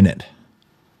 maybe a minute,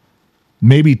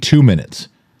 maybe 2 minutes.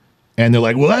 And they're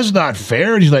like, well, that's not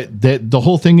fair. And he's like, the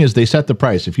whole thing is they set the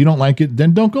price. If you don't like it,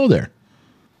 then don't go there.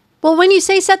 Well, when you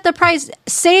say set the price,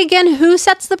 say again, who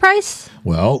sets the price?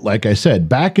 Well, like I said,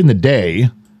 back in the day,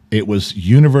 it was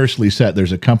universally set.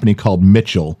 There's a company called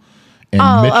Mitchell.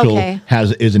 And Mitchell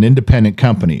is an independent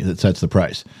company that sets the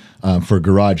price for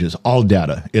garages. All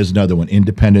Data is another one,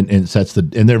 independent, and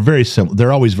and they're very similar.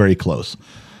 They're always very close.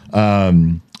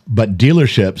 But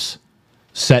dealerships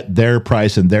set their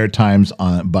price and their times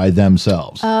by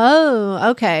themselves.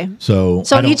 Oh, okay. So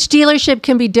each dealership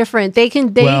can be different.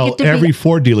 Every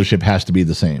Ford dealership has to be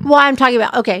the same. Well, I'm talking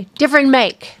about different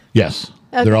make. Yes,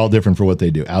 okay. They're all different for what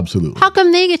they do. Absolutely. How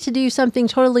come they get to do something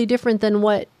totally different than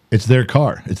what? It's their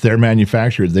car. It's their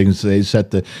manufacturer. They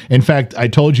set the. In fact, I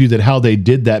told you that how they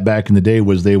did that back in the day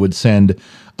was they would send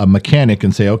a mechanic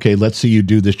and say, "Okay, let's see you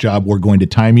do this job. We're going to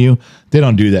time you." They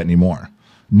don't do that anymore.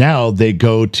 Now they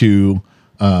go to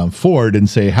Ford and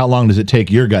say, "How long does it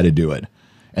take your guy to do it?"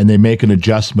 And they make an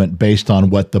adjustment based on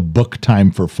what the book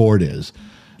time for Ford is.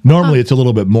 Normally, it's a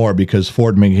little bit more because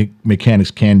Ford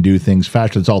mechanics can do things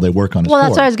faster. That's all they work on. Well,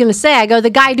 that's what I was going to say. The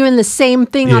guy doing the same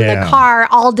thing on the car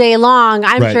all day long.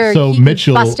 I'm sure he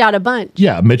can bust out a bunch.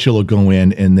 Yeah, Mitchell will go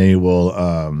in and they will.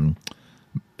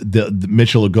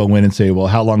 Mitchell will go in and say, "Well,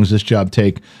 how long does this job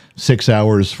take?" 6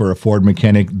 hours for a Ford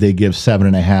mechanic. They give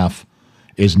 7.5.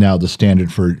 Is now the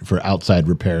standard for outside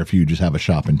repair if you just have a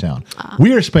shop in town.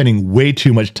 We are spending way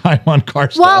too much time on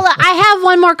car stuff. Well, I have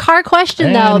one more car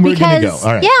question though, because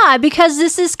All right. because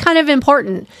this is kind of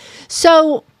important.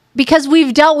 So, because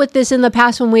we've dealt with this in the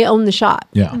past when we owned the shop,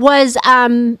 was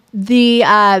the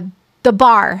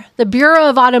BAR, the Bureau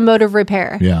of Automotive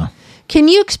Repair. Yeah. Can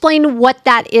you explain what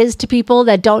that is to people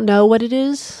that don't know what it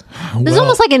is? It's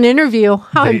almost like an interview.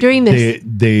 I'm doing this.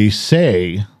 They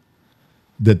say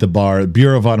that the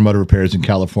Bureau of Automotive Repairs in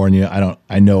California,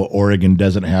 I know Oregon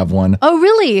doesn't have one. Oh,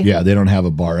 really? Yeah, they don't have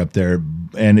a bar up there.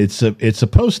 And it's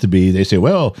supposed to be, they say,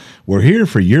 well, we're here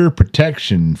for your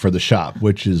protection for the shop,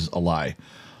 which is a lie.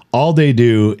 All they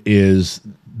do is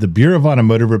the Bureau of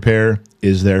Automotive Repair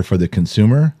is there for the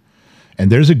consumer.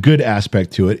 And there's a good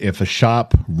aspect to it. If a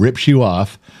shop rips you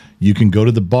off, you can go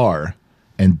to the bar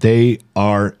and they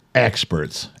are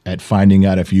experts at finding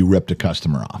out if you ripped a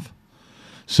customer off.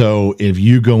 So if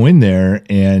you go in there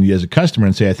and as a customer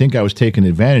and say, I think I was taken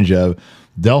advantage of,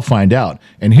 they'll find out.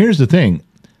 And here's the thing.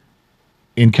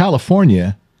 In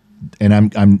California, and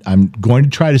I'm going to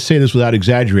try to say this without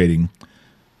exaggerating,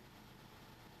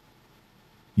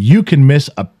 you can miss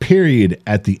a period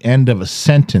at the end of a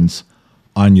sentence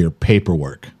on your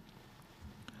paperwork.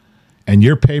 And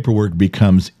your paperwork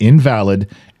becomes invalid,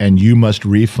 and you must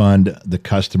refund the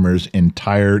customer's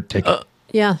entire ticket.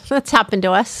 Yeah, that's happened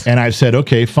to us. And I've said,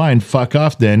 okay, fine, fuck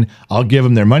off then. I'll give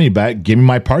them their money back. Give me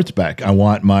my parts back. I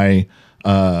want my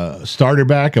starter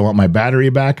back. I want my battery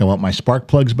back. I want my spark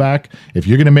plugs back. If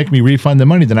you're going to make me refund the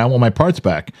money, then I want my parts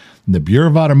back. And the Bureau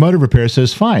of Automotive Repair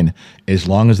says, fine, as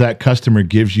long as that customer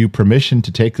gives you permission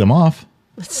to take them off.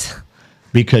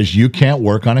 Because you can't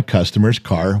work on a customer's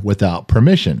car without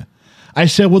permission. I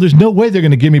said, well, there's no way they're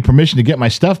going to give me permission to get my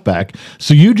stuff back.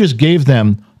 So you just gave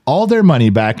them all their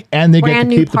money back, and they get to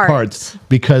keep the parts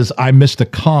because I missed a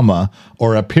comma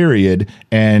or a period,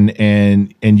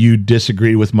 and you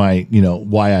disagreed with my,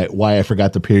 why I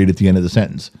forgot the period at the end of the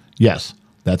sentence. Yes,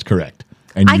 that's correct.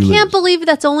 And I can't believe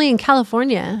that's only in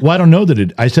California. Well, I don't know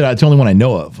that I said it's the only one I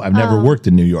know of. I've never worked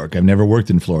in New York. I've never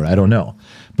worked in Florida. I don't know.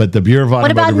 But the Bureau of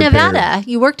Automotive What about Repair, Nevada?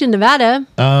 You worked in Nevada.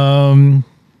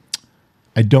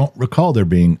 I don't recall there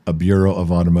being a Bureau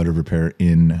of Automotive Repair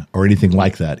or anything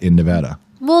like that in Nevada.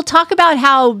 We'll talk about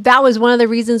how that was one of the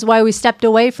reasons why we stepped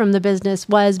away from the business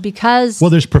was because... Well,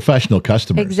 there's professional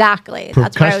customers. Exactly.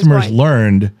 That's customers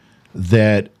learned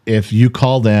that if you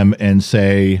call them and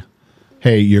say,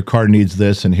 hey, your car needs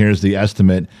this and here's the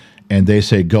estimate, and they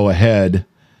say, go ahead,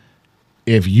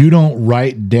 if you don't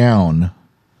write down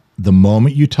the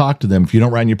moment you talk to them, if you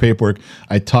don't write in your paperwork,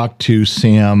 I talked to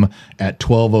Sam at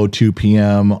 12:02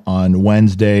 p.m. on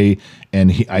Wednesday,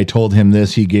 and I told him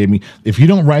this, he gave me, if you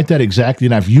don't write that exactly,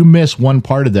 now if you miss one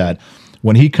part of that,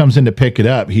 when he comes in to pick it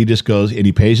up, he just goes and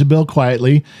he pays the bill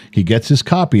quietly, he gets his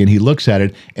copy and he looks at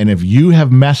it, and if you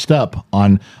have messed up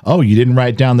on, oh, you didn't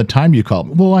write down the time you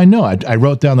called, well, I know, I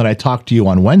wrote down that I talked to you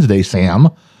on Wednesday, Sam.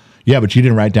 Yeah, but you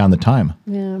didn't write down the time.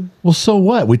 Yeah. Well, so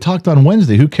what? We talked on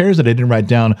Wednesday. Who cares that I didn't write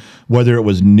down whether it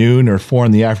was noon or 4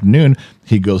 in the afternoon?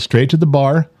 He goes straight to the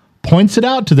bar, points it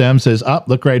out to them, says,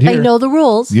 look right here. They know the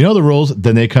rules. You know the rules.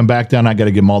 Then they come back down. I got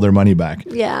to give them all their money back.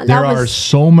 Yeah. There are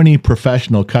so many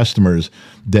professional customers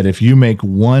that if you make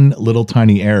one little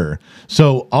tiny error.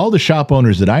 So all the shop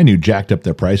owners that I knew jacked up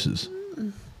their prices.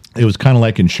 It was kind of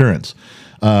like insurance.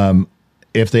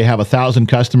 If they have 1,000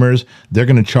 customers, they're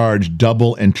going to charge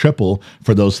double and triple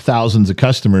for those thousands of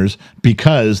customers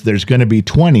because there's going to be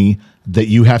 20 that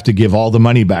you have to give all the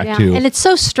money back to. And it's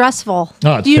so stressful.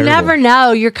 Oh, it's you terrible. Never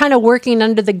know. You're kind of working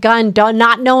under the gun,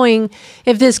 not knowing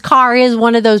if this car is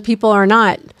one of those people or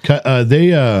not. And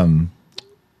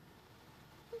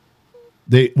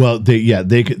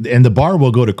the bar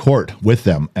will go to court with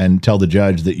them and tell the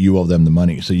judge that you owe them the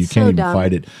money. So you can't even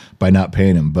fight it by not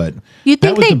paying them. But you'd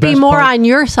think they'd be more on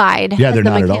your side. Yeah, they're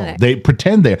not at all. They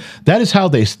pretend they're. That is how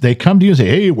they come to you and say,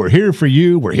 hey, we're here for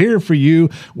you. We're here for you.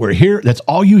 We're here. That's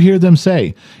all you hear them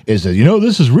say is that,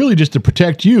 this is really just to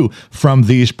protect you from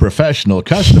these professional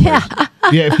customers.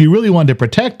 Yeah, if you really want to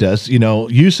protect us,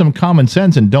 use some common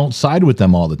sense and don't side with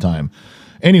them all the time.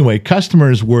 Anyway,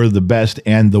 customers were the best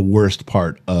and the worst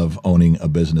part of owning a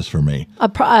business for me.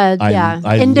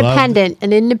 Independent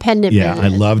business. Yeah, I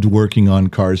loved working on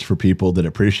cars for people that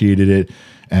appreciated it.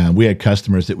 And we had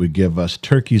customers that would give us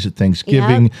turkeys at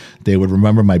Thanksgiving. Yep. They would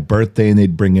remember my birthday and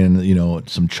they'd bring in,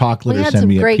 some chocolate or send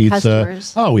me a pizza.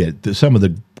 Customers. Oh, we had some of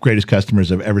the greatest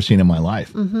customers I've ever seen in my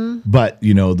life. Mm-hmm. But,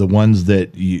 the ones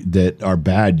that are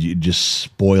bad, you just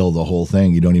spoil the whole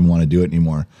thing. You don't even want to do it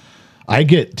anymore.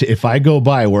 If I go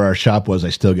by where our shop was,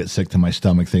 I still get sick to my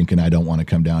stomach thinking I don't want to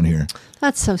come down here.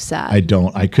 That's so sad.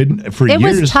 I couldn't for years.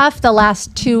 It was tough the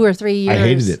last 2 or 3 years. I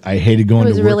hated it. I hated going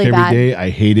to work really every day. I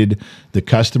hated the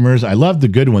customers. I loved the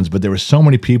good ones, but there were so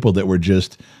many people that were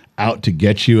just out to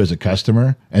get you as a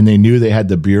customer, and they knew they had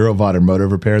the Bureau of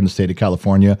Automotive Repair in the state of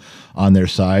California on their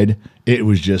side. It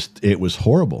was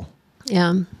horrible.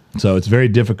 Yeah. So it's very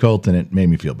difficult, and it made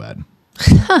me feel bad.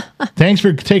 Thanks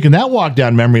for taking that walk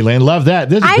down memory lane. Love that.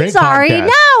 This is a great sorry. podcast.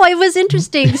 No, it was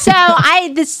interesting. So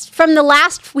from the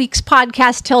last week's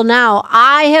podcast till now,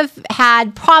 I have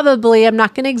had probably, I'm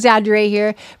not going to exaggerate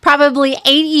here, probably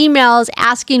 8 emails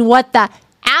asking what the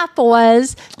app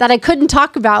was that I couldn't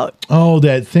talk about. Oh,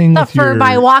 that thing with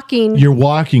my walking. Your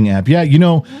walking app. Yeah,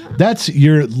 that's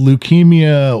your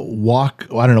leukemia walk.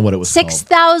 I don't know what it was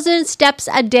 6,000 steps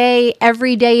a day,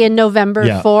 every day in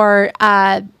November for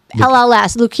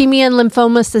LLS, Leukemia and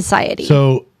Lymphoma Society.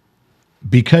 So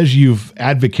because you've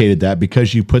advocated that,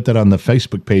 because you put that on the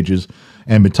Facebook pages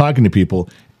and been talking to people,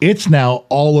 it's now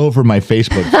all over my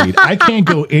Facebook feed. I can't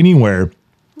go anywhere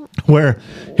where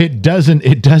it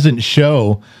doesn't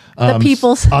show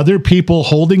other people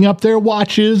holding up their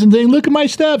watches and saying, "Look at my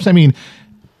steps." I mean,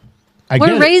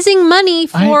 we're raising money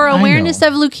for awareness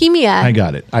of leukemia. I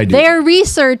got it. I do. Their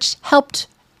research helped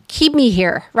keep me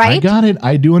here, right? I got it.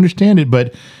 I do understand it,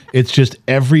 but it's just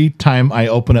every time I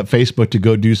open up Facebook to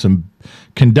go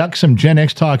conduct some Gen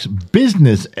X Talks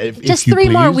business. Just 3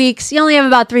 more weeks. You only have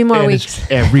about 3 more weeks.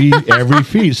 Every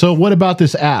feed. So what about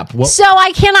this app? So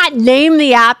I cannot name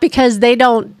the app because they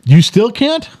don't. You still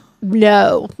can't?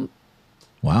 No.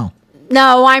 Wow.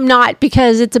 No, I'm not,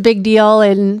 because it's a big deal.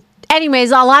 And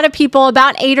anyways, a lot of people,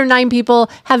 about 8 or 9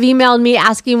 people, have emailed me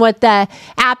asking what the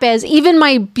app is. Even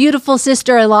my beautiful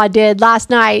sister-in-law did last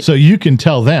night. So you can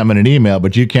tell them in an email,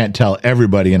 but you can't tell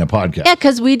everybody in a podcast.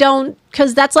 Yeah,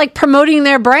 because that's like promoting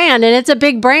their brand, and it's a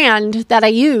big brand that I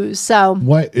use. So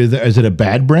what is it a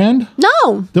bad brand?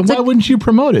 No. Then why wouldn't you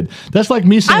promote it? That's like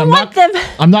me saying I'm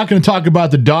not going to talk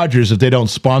about the Dodgers if they don't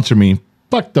sponsor me.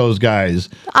 Fuck those guys.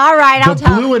 All right, the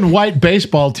blue and white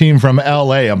baseball team from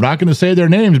LA. I'm not going to say their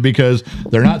names because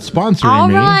they're not sponsoring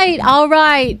me. All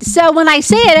right. So when I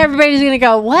say it, everybody's going to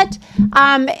go, what?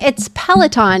 It's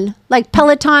Peloton. Like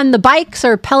Peloton, the bikes,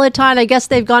 or Peloton. I guess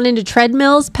they've gone into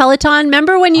treadmills. Peloton.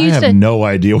 Remember when you used to? I have no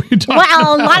idea what you're talking about.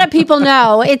 Well, a lot of people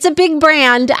know. It's a big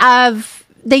brand of.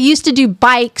 They used to do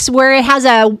bikes where it has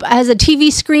a TV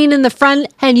screen in the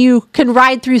front and you can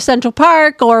ride through Central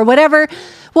Park or whatever.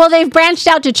 Well, they've branched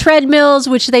out to treadmills,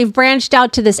 which they've branched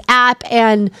out to this app.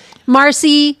 And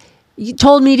Marcy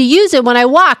told me to use it when I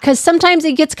walk, because sometimes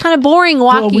it gets kind of boring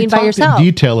walking by yourself. In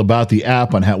detail about the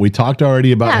app on how we talked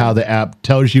already about how the app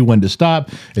tells you when to stop.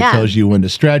 It tells you when to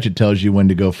stretch. It tells you when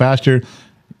to go faster.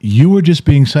 You were just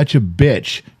being such a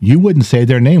bitch. You wouldn't say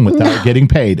their name without getting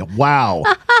paid. Wow.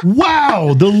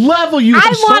 Wow. The level you have.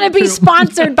 I want to be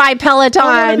sponsored by Peloton.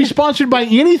 I want to be sponsored by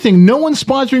anything. No one's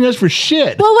sponsoring us for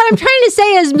shit. Well, what I'm trying to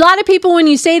say is a lot of people, when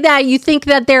you say that, you think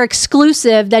that they're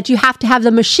exclusive, that you have to have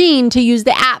the machine to use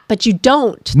the app, but you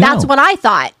don't. No. That's what I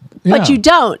thought. Yeah. But you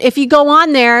don't. If you go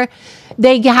on there,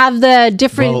 they have the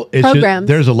different programs.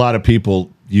 There's a lot of people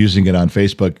using it on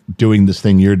Facebook, doing this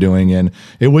thing you're doing. And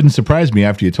it wouldn't surprise me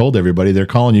after you told everybody, they're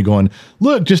calling you going,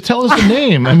 look, just tell us the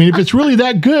name. I mean, if it's really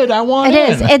that good, I want it. It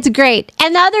is. It's great.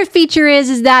 And the other feature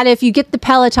is that if you get the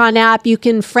Peloton app, you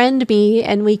can friend me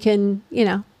and we can,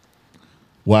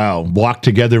 Wow. Walk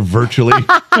together virtually.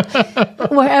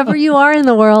 Wherever you are in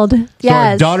the world. Yes. So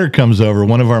our daughter comes over,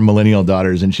 one of our millennial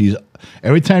daughters, and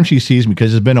every time she sees me,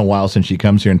 because it's been a while since she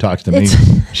comes here and talks to me,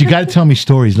 she got to tell me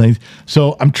stories.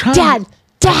 So I'm trying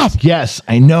Dad. Yes,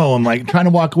 I know. I'm like trying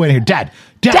to walk away here. Dad,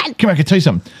 come here. I can tell you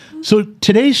something. So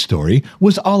today's story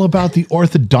was all about the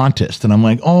orthodontist. And I'm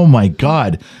like, oh my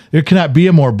God, there cannot be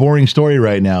a more boring story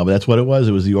right now. But that's what it was.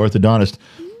 It was the orthodontist.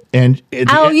 And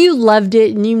you loved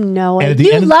it and you know it.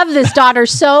 You love this daughter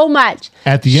so much.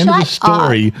 At the end of the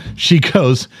story, she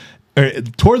goes,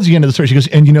 towards the end of the story, she goes,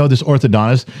 and this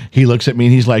orthodontist, he looks at me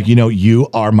and he's like, you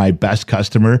are my best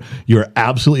customer. You're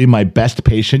absolutely my best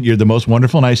patient. You're the most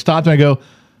wonderful. And I stopped and I go,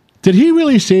 did he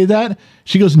really say that?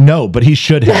 She goes, no, but he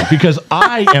should have, because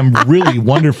I am really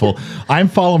wonderful. I'm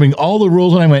following all the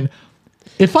rules. And I went,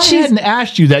 if I hadn't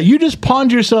asked you that, you just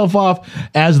pawned yourself off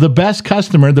as the best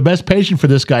customer, the best patient for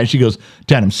this guy. And she goes,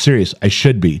 Dad, I'm serious. I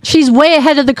should be. She's way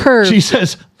ahead of the curve. She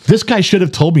says, this guy should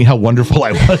have told me how wonderful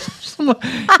I was.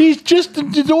 He's just the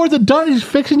orthodontist. He's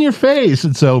fixing your face.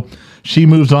 And so she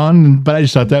moves on. But I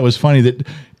just thought that was funny that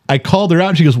I called her out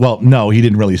and she goes, well, no, he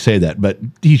didn't really say that, but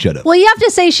he should have. Well, you have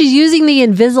to say she's using the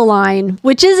Invisalign,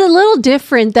 which is a little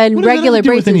different than regular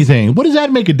braces. With anything? What does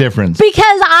that make a difference? Because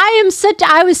I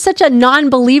was such a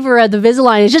non-believer of the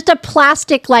Invisalign. It's just a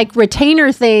plastic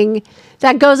retainer thing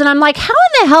that goes, and I'm like, how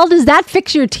in the hell does that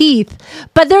fix your teeth?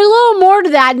 But there's a little more to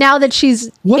that now that she's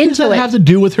into it. What does that have to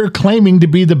do with her claiming to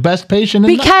be the best patient?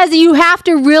 Because you have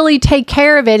to really take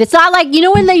care of it. It's not like,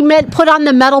 when they put on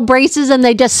the metal braces and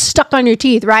they just stuck on your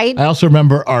teeth, right? I also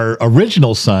remember our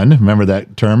original son, remember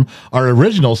that term, our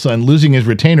original son losing his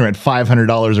retainer at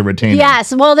 $500 a retainer.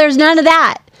 Yes, well, there's none of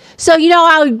that. So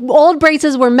how old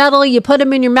braces were metal, you put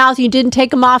them in your mouth, you didn't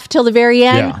take them off till the very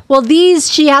end. Yeah. Well,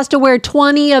 these, she has to wear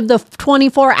 20 of the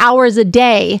 24 hours a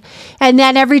day. And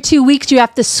then every 2 weeks, you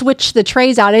have to switch the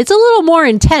trays out. It's a little more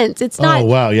intense. It's not. Oh,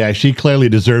 wow. Yeah, she clearly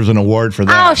deserves an award for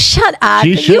that. Oh, shut up.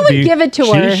 You would give it to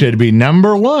her. She should be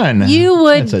number one. You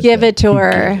would give it to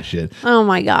her. Shit. Oh,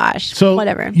 my gosh. So,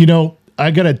 whatever.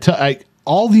 I got to tell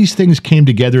all these things came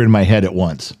together in my head at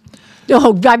once.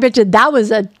 Oh, I bet you that was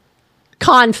a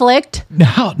conflict.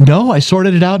 No, I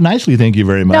sorted it out nicely. Thank you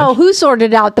very much. No, who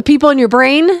sorted it out? The people in your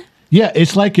brain? Yeah,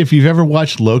 it's like if you've ever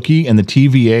watched Loki and the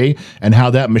TVA and how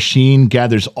that machine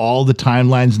gathers all the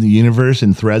timelines in the universe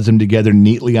and threads them together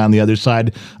neatly on the other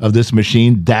side of this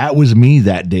machine. That was me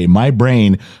that day. My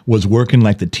brain was working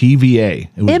like the TVA.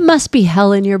 It must be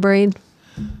hell in your brain.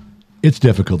 It's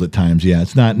difficult at times. Yeah,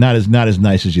 it's not as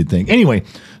nice as you'd think. Anyway,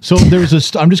 so there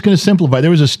was I'm just going to simplify. There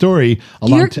was a story.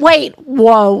 Wait,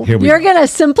 whoa! You're going to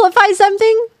simplify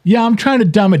something? Yeah, I'm trying to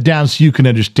dumb it down so you can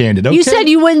understand it. Okay? You said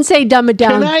you wouldn't say dumb it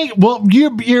down. Can I? Well,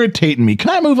 you're irritating me. Can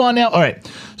I move on now? All right.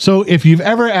 So if you've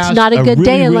ever asked, it's not a good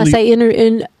day unless I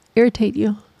irritate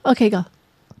you. Okay, go.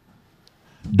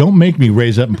 Don't make me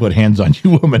raise up and put hands on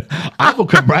you, woman. I will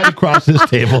come right across this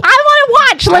table. I want to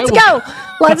watch. Let's go.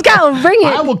 Let's go. Bring it.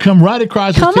 I will come right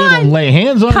across this table and lay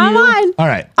hands on you. Come on. All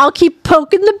right. I'll keep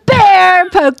poking the bear.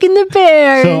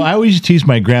 So I always tease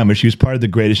my grandma. She was part of the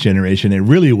greatest generation. It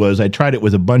really was. I tried it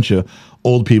with a bunch of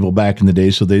old people back in the day.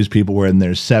 So these people were in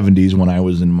their 70s when I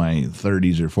was in my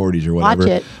 30s or 40s or whatever. Watch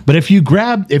it. But if you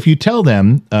tell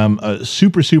them, a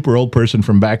super, super old person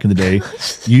from back in the day,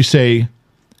 you say,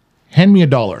 hand me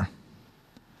 $1.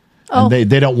 And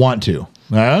they don't want to.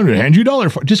 I'm going to hand you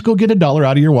 $1. Just go get $1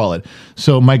 out of your wallet.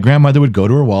 So my grandmother would go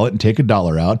to her wallet and take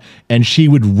 $1 out, and she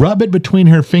would rub it between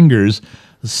her fingers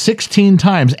 16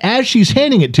 times as she's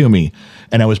handing it to me.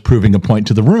 And I was proving a point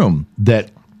to the room that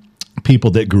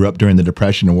people that grew up during the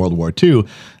Depression and World War II,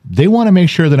 they want to make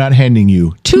sure they're not handing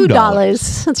you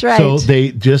 $2. That's right. So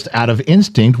they just out of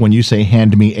instinct, when you say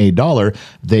hand me $1,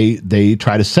 they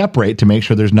try to separate to make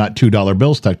sure there's not $2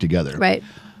 bills stuck together. Right.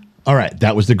 All right.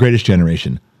 That was the greatest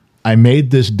generation. I made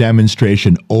this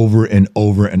demonstration over and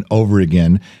over and over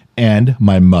again. And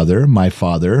my mother, my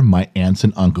father, my aunts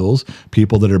and uncles,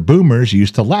 people that are boomers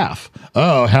used to laugh.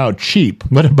 Oh, how cheap.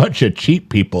 What a bunch of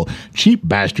cheap people. Cheap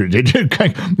bastards. They just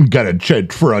got a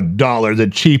check for $1. They're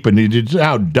cheap and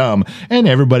how dumb. And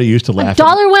everybody used to laugh.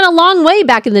 $1 went a long way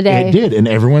back in the day. It did. And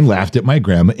everyone laughed at my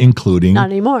grandma, including not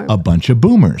anymore. A bunch of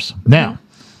boomers. Now,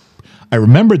 I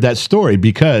remembered that story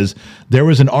because there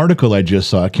was an article I just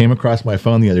saw, came across my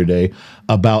phone the other day,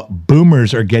 about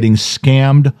boomers are getting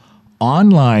scammed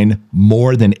online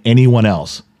more than anyone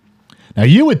else. Now,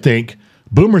 you would think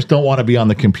boomers don't want to be on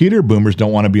the computer. Boomers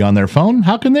don't want to be on their phone.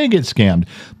 How can they get scammed?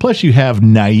 Plus, you have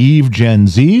naive Gen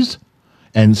Zs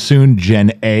and soon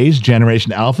Gen A's,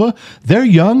 Generation Alpha. They're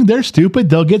young. They're stupid.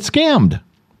 They'll get scammed.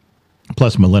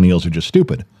 Plus, millennials are just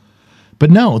stupid. But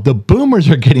no, the boomers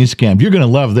are getting scammed. You're going to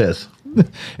love this.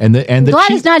 And the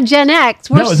glad it's not Gen X.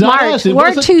 We're smart.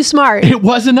 We're too smart. It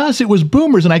wasn't us. It was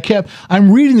boomers. And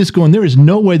I'm reading this going, there is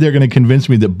no way they're going to convince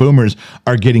me that boomers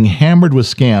are getting hammered with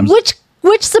scams. Which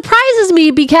surprises me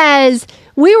because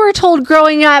we were told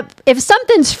growing up, if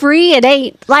something's free, it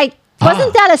ain't. Like,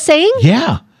 wasn't that a saying?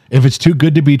 Yeah. If it's too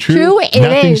good to be true,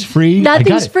 nothing's free.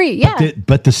 Nothing's free, yeah.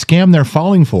 But the scam they're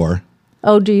falling for.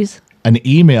 Oh, geez. An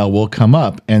email will come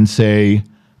up and say,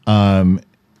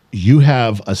 you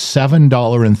have a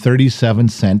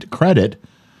 $7.37 credit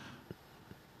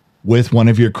with one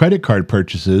of your credit card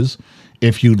purchases.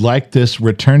 If you'd like this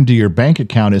returned to your bank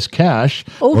account as cash,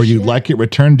 or you'd like it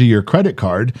returned to your credit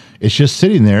card, it's just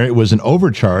sitting there. It was an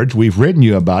overcharge. We've written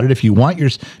you about it. If you want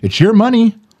it's your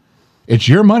money. It's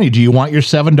your money. Do you want your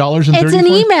 $7.34? It's an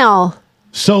email.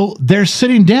 So they're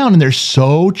sitting down and they're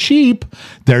so cheap.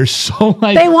 They're so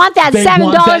like they want that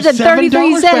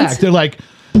 $7.33 back. They're like,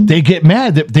 they get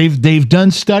mad that they've done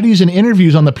studies and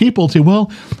interviews on the people to, well,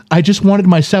 I just wanted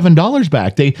my $7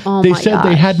 back. They said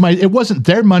they had it wasn't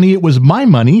their money, it was my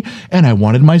money, and I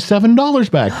wanted my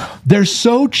 $7 back. They're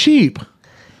so cheap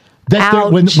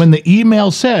that when the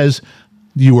email says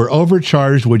you were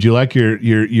overcharged, would you like your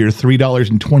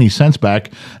 $3.20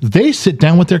 back? They sit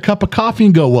down with their cup of coffee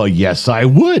and go, well, yes, I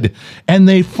would. And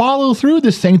they follow through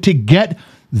this thing to get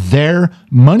their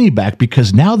money back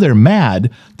because now they're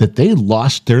mad that they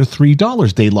lost their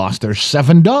 $3. They lost their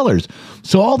 $7.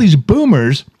 So all these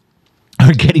boomers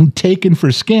are getting taken for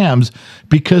scams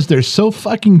because they're so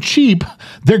fucking cheap.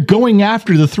 They're going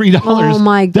after the $3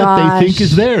 that they think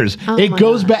is theirs. It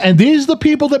goes back. And these are the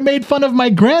people that made fun of my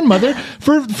grandmother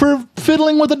for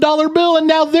fiddling with $1 bill, and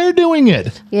now they're doing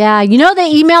it. Yeah. You know, the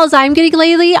emails I'm getting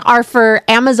lately are for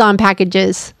Amazon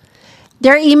packages.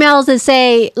 They're emails that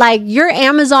say, like, your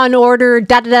Amazon order,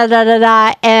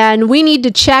 da-da-da-da-da-da, and we need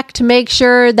to check to make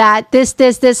sure that this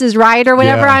is right or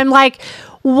whatever. Yeah. I'm like,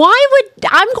 I'm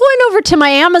going over to my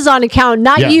Amazon account,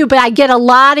 not you, but I get a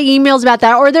lot of emails about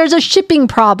that. Or there's a shipping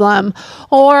problem,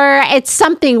 or it's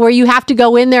something where you have to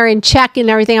go in there and check and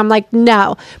everything. I'm like,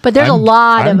 no, but there's a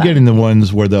lot of them. I'm getting the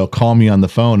ones where they'll call me on the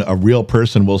phone. A real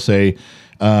person will say,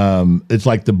 it's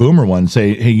like the boomer one,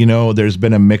 say, hey, there's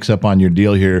been a mix up on your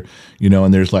deal here,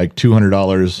 and there's like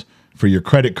 $200 for your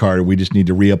credit card. We just need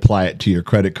to reapply it to your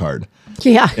credit card.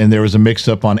 Yeah. And there was a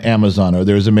mix-up on Amazon, or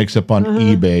there was a mix-up on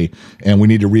eBay, and we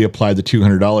need to reapply the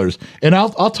 $200. And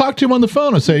I'll talk to him on the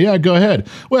phone and say, yeah, go ahead.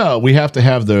 Well, we have to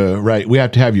have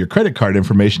your credit card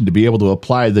information to be able to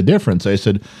apply the difference. I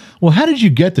said, well, how did you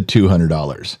get the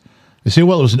 $200? They say,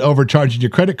 well, it was an overcharge in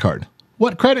your credit card.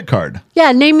 What credit card?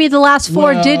 Yeah, name me the last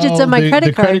four digits of my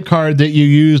credit card. The credit card that you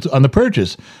used on the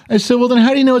purchase. I said, well, then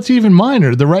how do you know it's even mine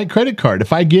or the right credit card?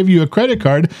 If I give you a credit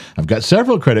card, I've got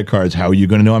several credit cards. How are you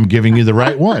going to know I'm giving you the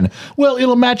right one? Well,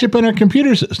 it'll match up in our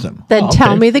computer system. Then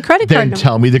tell me the credit card number. Then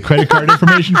tell me the credit card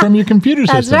information from your computer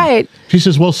system. That's right. She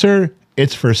says, well, sir,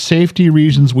 it's for safety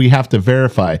reasons we have to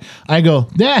verify. I go,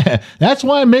 yeah, that's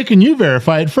why I'm making you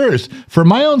verify it first. For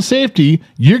my own safety,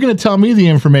 you're going to tell me the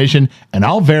information, and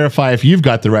I'll verify if you've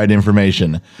got the right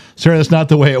information. Sir, that's not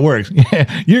the way it works.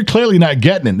 You're clearly not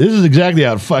getting it. This is exactly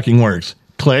how it fucking works.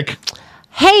 Click.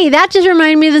 Hey, that just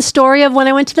reminded me of the story of when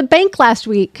I went to the bank last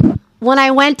week. When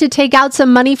I went to take out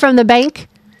some money from the bank.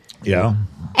 Yeah.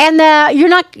 And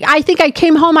I think I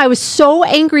came home, I was so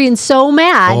angry and so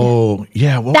mad. Oh,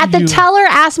 yeah. That the teller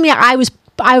asked me, I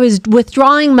was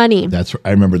withdrawing money.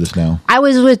 I remember this now. I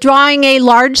was withdrawing a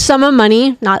large sum of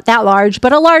money, not that large,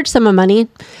 but a large sum of money.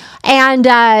 And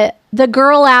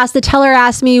the teller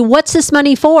asked me, what's this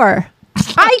money for?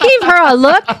 I gave her a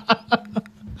look.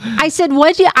 I said,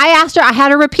 I asked her, I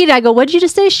had her repeat it. I go, what'd you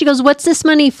just say? She goes, what's this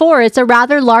money for? It's a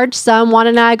rather large sum.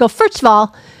 I go, first of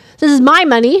all, this is my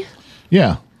money.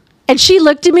 Yeah. And she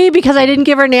looked at me because I didn't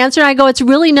give her an answer. And I go, it's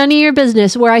really none of your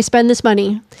business where I spend this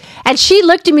money. And she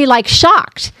looked at me like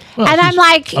shocked. Well, and I'm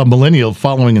like, a millennial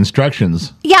following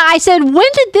instructions. Yeah, I said, when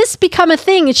did this become a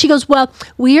thing? And she goes, well,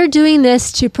 we are doing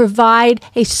this to provide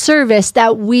a service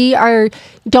that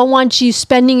don't want you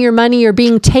spending your money or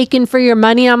being taken for your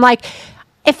money. And I'm like,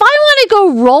 if I want to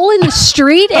go roll in the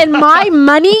street and my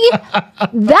money,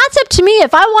 that's up to me.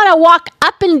 If I want to walk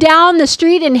up and down the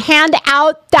street and hand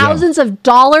out thousands of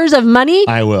dollars of money,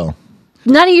 I will.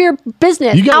 None of your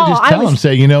business. You gotta just tell them,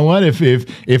 say, you know what?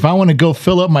 If I want to go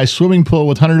fill up my swimming pool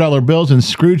with $100 bills and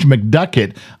Scrooge McDuck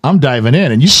it, I'm diving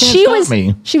in, and you can't stop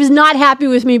me. She was not happy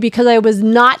with me because I was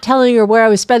not telling her where I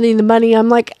was spending the money. I'm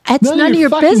like, it's none of your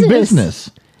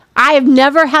business. I have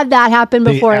never had that happen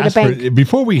before at a bank.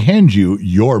 Before we hand you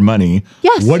your money,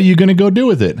 yes. What are you going to go do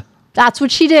with it? That's what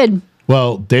she did.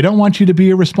 Well, they don't want you to be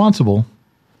irresponsible.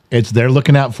 They're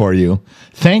looking out for you.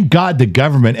 Thank God the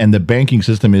government and the banking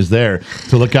system is there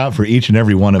to look out for each and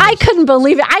every one of us. I couldn't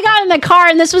believe it. I got in the car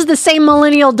and this was the same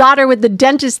millennial daughter with the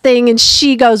dentist thing. And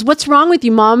she goes, what's wrong with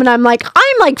you, Mom? And I'm like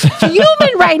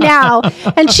fuming right now.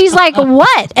 And she's like,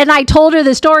 what? And I told her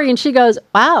the story and she goes,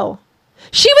 wow.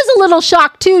 She was a little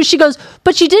shocked too. She goes,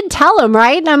 but you did tell him,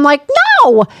 right? And I'm like,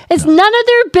 no, it's none of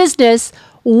their business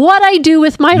what I do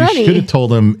with my money. You should have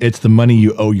told them it's the money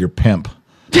you owe your pimp.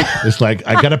 It's like,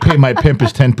 I got to pay my pimp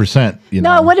his 10%.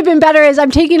 No, it would have been better is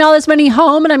I'm taking all this money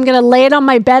home and I'm going to lay it on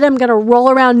my bed. I'm going to roll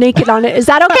around naked on it. Is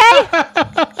that okay?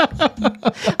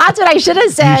 That's what I should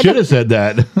have said. You should have said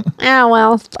that. Oh,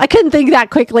 well, I couldn't think that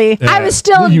quickly. Yeah. I was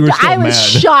still I was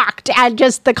shocked at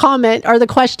just the comment or the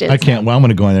question. I can't. Well, I'm going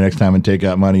to go in the next time and take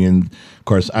out money. And of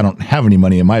course, I don't have any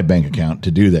money in my bank account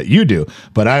to do that. You do.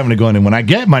 But I'm going to go in and when I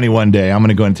get money one day, I'm going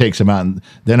to go and take some out. And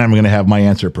then I'm going to have my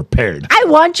answer prepared. I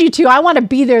want you to. I want to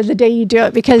be there the day you do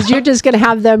it because you're just going to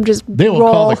have them just They will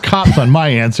roll. call the cops on my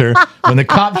answer. When the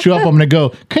cops show up, I'm going to go,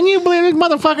 can you believe this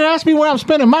motherfucker asked me where I'm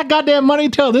spending my goddamn money?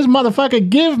 Tell this motherfucker,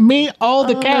 give me all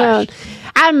the cash.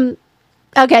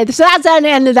 Okay, so that's the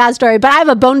end of that story. But I have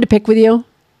a bone to pick with you.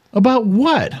 About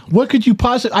what? What could you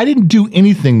possibly... I didn't do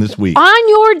anything this week. On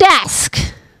your desk,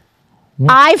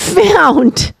 what? I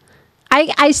found...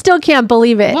 I still can't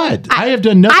believe it. What? I have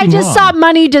done nothing I just wrong. saw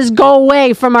money just go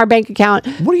away from our bank account.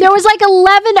 There was like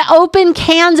 11 open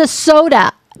cans of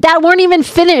soda that weren't even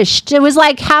finished. It was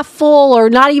like half full or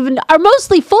not even... Or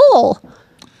mostly full.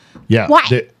 Yeah.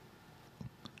 Why?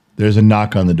 There's a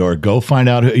knock on the door. Go find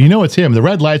out. You know it's him. The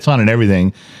red light's on and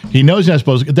everything. He knows you're not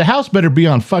supposed to. The house better be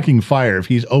on fucking fire if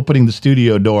he's opening the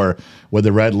studio door with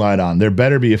the red light on. There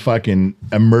better be a fucking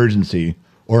emergency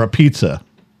or a pizza.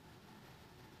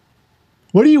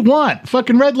 What do you want?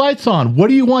 Fucking red light's on. What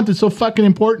do you want that's so fucking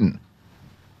important?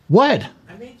 What?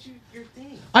 I made you your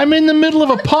thing. I'm in the middle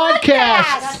of a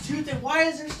podcast. That's Tuesday. Why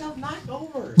is there stuff knocked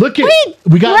over? Look at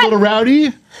we got a little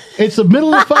rowdy. It's the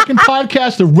middle of the fucking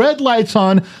podcast. The red light's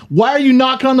on. Why are you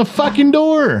knocking on the fucking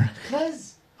door?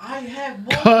 Because I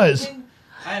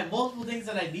have multiple things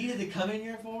that I needed to come in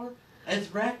here for.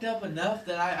 It's racked up enough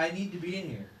that I need to be in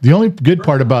here. The only good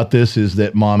part about this is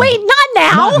that Mom... Wait, not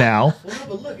now. Not now. Well, no,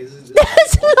 but look,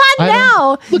 It's not I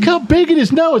now. don't- Look how big it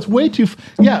is. No, it's way too.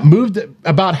 Moved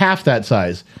about half that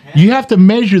size. You have to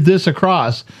measure this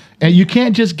across, and you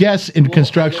can't just guess in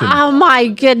construction. Oh my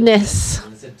goodness.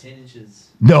 it said 10 inches.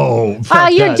 No.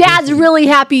 fuck Your that. dad's really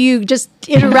happy you just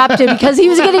interrupted because he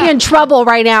was getting in trouble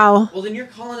right now. Well, then you're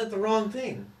calling it the wrong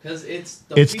thing because it's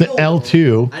the It's the field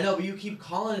L2. one. I know, but you keep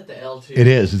calling it the L2. It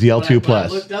is. It's the When L2 I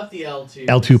plus. looked up the L2.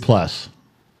 L2 plus.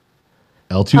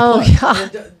 L2 Oh plus.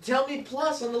 God. Tell me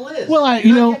plus on the list. Well,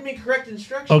 You're not giving me correct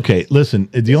instructions. Okay, listen.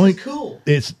 The This only is cool.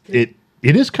 it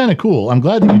is kind of cool. I'm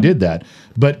glad that you did that.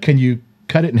 But can you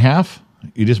cut it in half?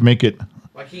 You just make it.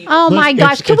 Why can't you Oh Look, my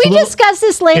gosh. it's Can a we little- discuss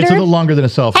this later? It's a little longer than a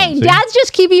cell phone. Hey, see? Dad's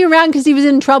just keeping you around because he was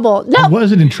in trouble. I No,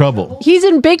 wasn't in trouble. he's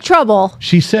in big trouble.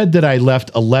 She said that I left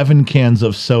 11 cans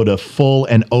of soda full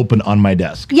and open on my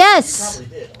desk. Yes.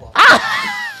 probably did. Hold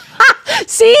on.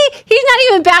 See, he's not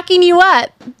even backing you up.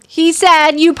 He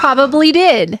said you probably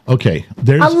did. Okay,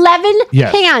 there's 11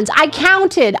 Yes. cans. I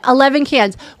counted 11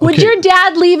 cans. Would Okay. your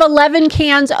dad leave 11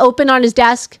 cans open on his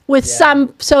desk with Yeah.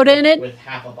 some soda in it? With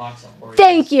half a box of Oreos.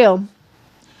 Thank you.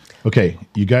 Okay,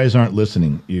 you guys aren't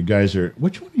listening. You guys are.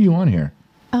 Which one are you on here?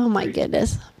 Oh my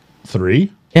goodness.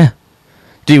 3? Yeah.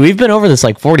 Dude, we've been over this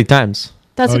like 40 times.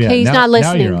 That's Oh, yeah. okay. He's Now- not Now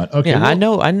listening. you're on. Okay, Yeah,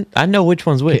 well, I know which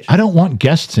one's which. I don't want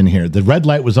guests in here. The red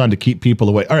light was on to keep people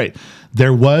away. All right,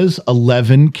 there was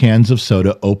 11 cans of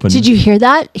soda open. Did you hear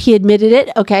that? He admitted it.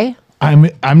 Okay. I'm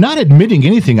not admitting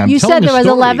anything. I'm You telling said there a was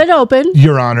story. 11 open.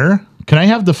 Your Honor, can I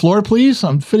have the floor, please?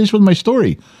 I'm finished with my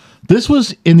story. This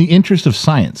was in the interest of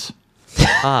science.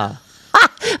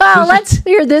 Oh, let's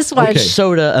hear this one. Okay.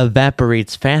 Soda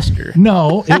evaporates faster.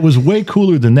 No, it was way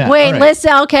cooler than that. Wait, All right.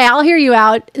 listen. Okay, I'll hear you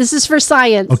out. This is for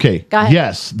science. Okay. Go ahead.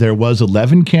 Yes, there was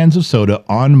 11 cans of soda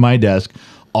on my desk.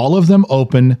 All of them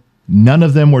open. None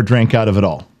of them were drank out of at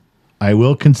all. I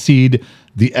will concede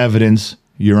the evidence,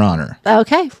 Your Honor.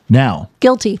 Okay. Now,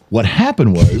 Guilty. what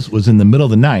happened was in the middle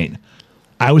of the night,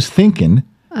 I was thinking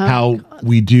how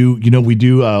we do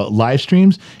live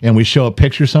streams and we show a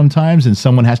picture sometimes and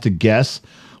someone has to guess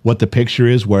what the picture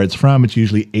is, where it's from. It's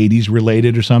usually 80s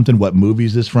related or something, what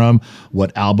movies it's from,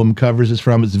 what album covers it's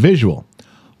from. It's visual.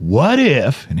 What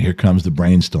if, and here comes the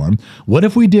brainstorm, what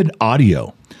if we did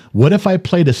audio? What if I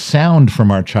played a sound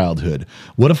from our childhood?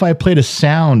 What if I played a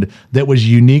sound that was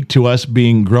unique to us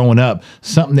being growing up,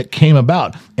 something that came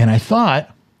about? And I thought,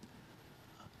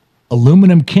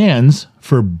 aluminum cans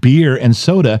for beer and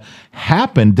soda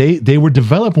happened. They were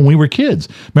developed when we were kids.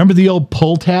 Remember the old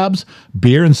pull tabs?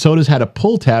 Beer and sodas had a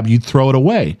pull tab. You'd throw it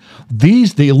away.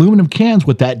 The aluminum cans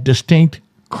with that distinct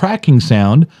cracking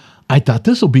sound, I thought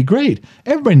this will be great.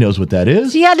 Everybody knows what that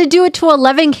is. So you had to do it to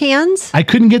 11 cans? I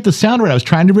couldn't get the sound right. I was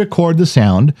trying to record the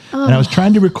sound, and I was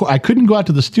trying to record. I couldn't go out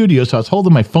to the studio, so I was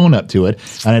holding my phone up to it,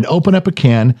 and I'd open up a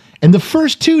can, and the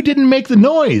first two didn't make the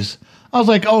noise. I was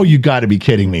like, oh, you got to be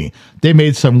kidding me. They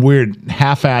made some weird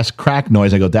half-ass crack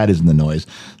noise. I go, that isn't the noise.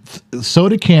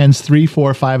 Soda cans 3,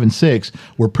 4, 5, and 6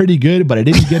 were pretty good, but I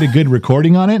didn't get a good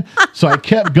recording on it. So I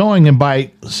kept going, and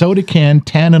by soda can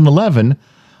 10 and 11,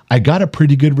 I got a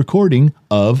pretty good recording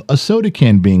of a soda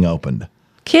can being opened.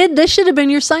 Kid, this should have been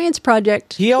your science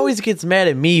project. He always gets mad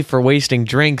at me for wasting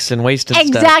drinks and wasting stuff.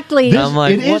 Exactly. This, I'm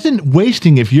like, it what? isn't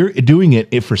wasting if you're doing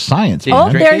it for science. Yeah. Oh,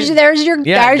 man. Drink there's it? your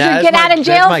Yeah, get out of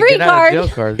jail free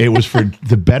card. It was for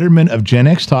the betterment of Gen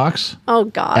X Talks, Oh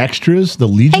God. extras, the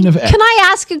Legion Hey, of X. can I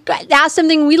ask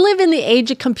something? We live in the age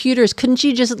of computers. Couldn't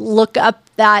you just look up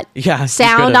that Yeah, you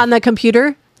sound could've. on the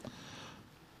computer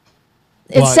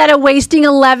Well, instead of wasting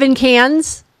 11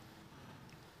 cans?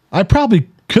 I probably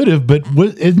could have, but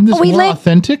isn't this We more live-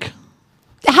 authentic?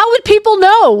 How would people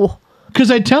know? Because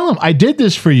I tell them, I did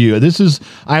this for you. This is,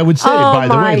 I would say, Oh by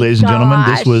the my way, ladies and gentlemen,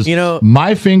 this gosh. was You know-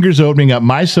 my fingers opening up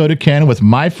my soda can with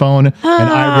my phone, and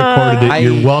I recorded it.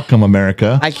 You're welcome,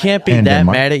 America. I can't be And that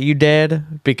Denmark. mad at you, Dad,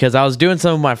 because I was doing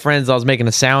some with my friends. I was making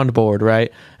a soundboard,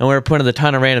 right? And we were putting a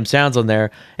ton of random sounds on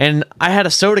there. And I had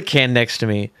a soda can next to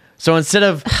me. So instead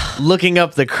of looking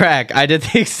up the crack, I did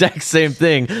the exact same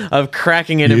thing of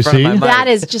cracking it in You front see? of my mic. That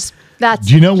is just that's.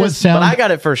 Do you know what just- sound? But I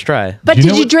got it first try. But Do you did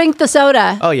know you what- drink the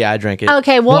soda? Oh, yeah, I drank it.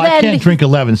 Okay, well, I then can't drink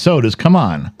 11 sodas. Come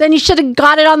on. then you should have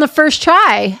got it on the first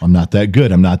try. I'm not that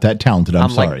good. I'm not that talented. I'm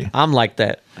sorry. I'm like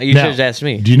that. You Now, should have asked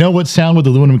me. Do you know what sound with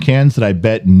aluminum cans that I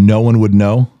bet no one would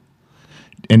know?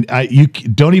 And you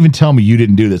don't even tell me you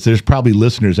didn't do this. There's probably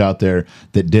listeners out there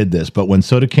that did this. But when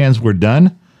soda cans were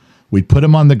done, We'd put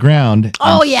them on the ground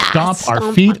Oh, and yeah. stomp our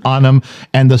Stomp feet on them,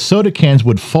 and the soda cans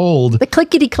would fold The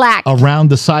clickety clack. around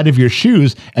the side of your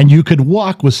shoes, and you could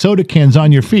walk with soda cans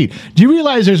on your feet. Do you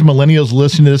realize there's millennials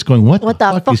listening to this going, what the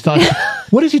fuck he's talking?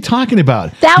 What is he talking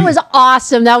about? That was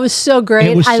awesome. That was so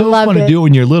great. It was I so loved fun it. to do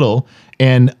when you're little,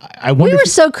 and I wonder We were if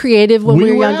so creative when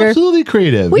we were younger. absolutely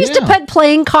creative. We used to put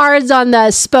playing cards on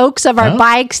the spokes of our Huh?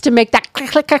 bikes to make that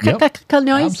click, click, click, Yep. click, click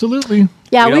noise. Absolutely.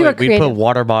 Yeah, we were We creative. put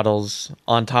water bottles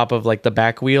on top of like the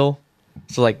back wheel,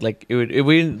 so like it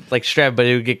wouldn't like strap, but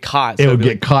it would get caught. So It would it'd be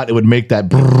get caught. It would make that.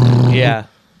 Brrr. like, yeah.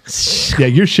 Yeah,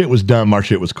 your shit was dumb. Our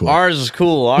shit was cool. Ours is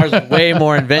cool. Ours is way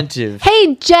more inventive.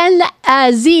 Hey, Gen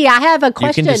Z, I have a You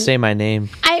question. can just say my name.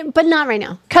 But not right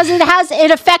now, because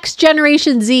it affects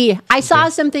Generation Z. I saw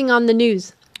something on the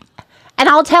news, and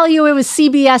I'll tell you it was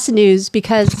CBS News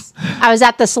because I was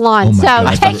at the salon. Oh my so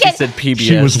God. take She it. said PBS.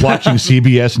 She was watching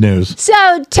CBS News.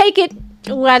 So take it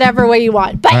whatever way you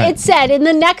want. But All right. it said in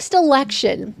the next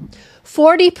election,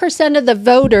 40% of the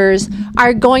voters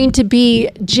are going to be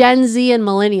Gen Z and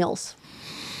millennials.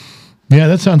 Yeah,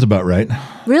 that sounds about right.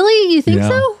 Really? You think Yeah.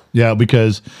 so? Yeah,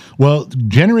 because, well,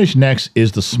 Generation X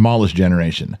is the smallest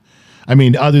generation. I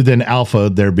mean, other than Alpha,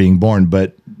 they're being born,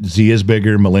 but Z is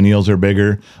bigger, millennials are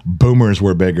bigger, boomers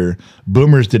were bigger.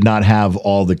 Boomers did not have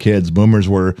all the kids.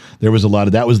 There was a lot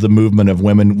of, that was the movement of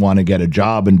women want to get a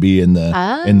job and be in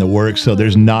the work. So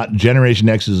there's not, Generation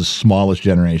X is the smallest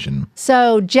generation.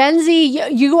 So Gen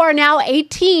Z, you are now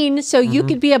 18, so you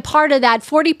could be a part of that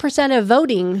 40% of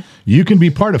voting. You can be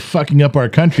part of fucking up our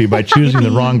country by choosing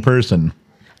the wrong person.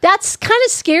 That's kind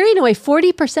of scary in a way.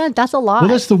 40%, that's a lot.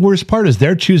 Well, that's the worst part is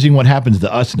they're choosing what happens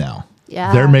to us now.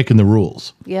 Yeah. They're making the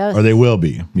rules. Yes. Or they will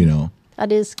be, you know.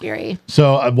 That is scary.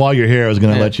 So while you're here, I was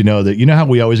going to let you know that you know how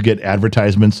we always get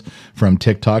advertisements from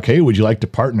TikTok. Hey, would you like to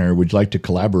partner? Would you like to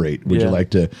collaborate? Would you Yeah.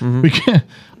 like to? We can't.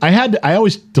 I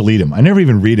always delete them. I never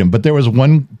even read them. But there was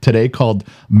one today called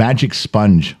Magic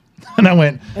Sponge, and I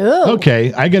went,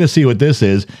 okay, I got to see what this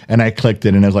is. And I clicked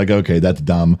it, and I was like, okay, that's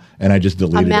dumb, and I just A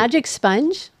deleted magic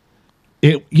sponge?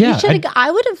 it. Yeah,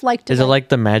 I would have liked to. Is it like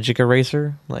the magic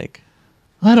eraser? Like,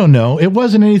 I don't know. It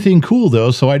wasn't anything cool though,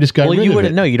 so I just got well, rid you of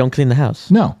wouldn't it. know. You don't clean the house.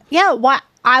 No. Yeah, why?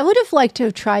 I would have liked to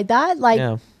have tried that. Like,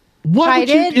 Yeah. Why Tried would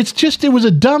you? it. It's just, it was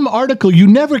a dumb article. You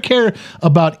never care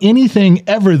about anything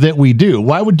ever that we do.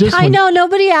 Why would this I one? know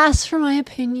nobody asked for my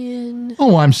opinion.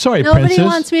 Oh, I'm sorry, Nobody Princess.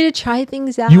 wants me to try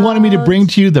things out. You wanted me to bring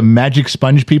to you the magic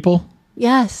sponge people?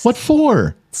 Yes. What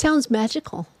for? Sounds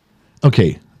magical.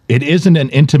 Okay, it isn't an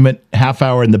intimate half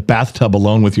hour in the bathtub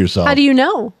alone with yourself. How do you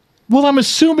know? Well, I'm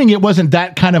assuming it wasn't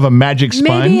that kind of a magic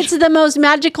sponge. Maybe it's the most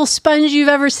magical sponge you've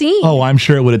ever seen. Oh, I'm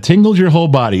sure it would have tingled your whole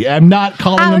body. I'm not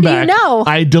calling How them do you back. know?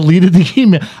 I deleted the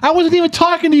email. I wasn't even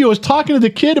talking to you. I was talking to the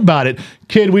kid about it.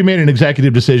 Kid, we made an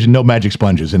executive decision. No magic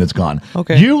sponges, and it's gone.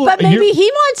 Okay. But maybe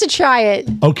he wants to try it.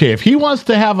 Okay, if he wants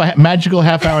to have a magical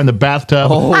half hour in the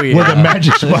bathtub Oh, with yeah. a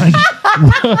magic sponge,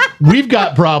 we've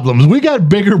got problems. We got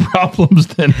bigger problems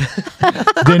than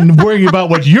worrying about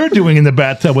what you're doing in the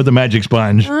bathtub with a magic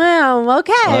sponge. Oh,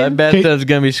 okay. I bet that's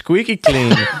gonna be squeaky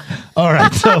clean. All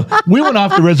right, so we went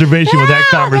off the reservation with that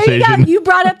Yeah, there you go. conversation. You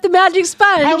brought up the magic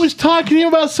sponge. I was talking to you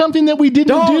about something that we didn't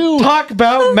Don't do. talk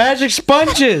about magic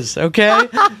sponges, okay?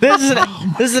 This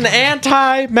is an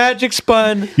anti-magic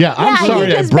spun. Yeah, I'm Yeah, sorry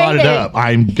you I just brought made it it. up.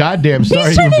 I'm goddamn sorry.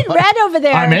 He's turning red over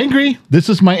there. I'm angry. This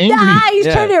is my angry. Ah, he's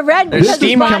turning red There's because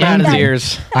steam of coming out of his that.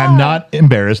 ears. I'm not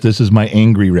embarrassed. This is my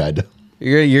angry red.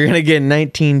 You're gonna get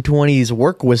 1920s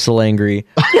work whistle angry.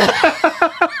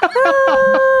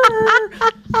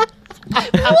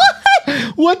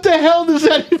 What the hell does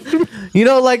that even You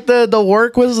know, like the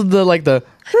work whistle, the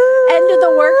End of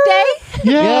the workday.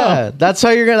 Yeah. That's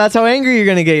how angry you're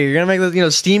gonna get. You're gonna make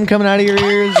the steam coming out of your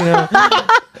ears. You know.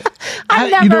 I've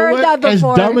never heard that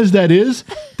before. As dumb as that is,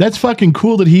 that's fucking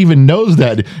cool that he even knows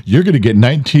that. You're going to get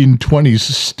 1920s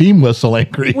steam whistle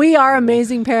angry. We are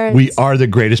amazing parents. We are the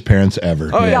greatest parents ever.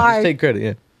 Oh yeah, are. just take credit.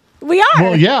 Yeah. We are.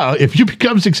 Well, yeah, if you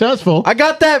become successful. I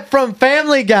got that from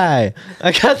Family Guy. Oh,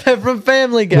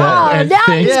 And now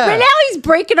thank- he's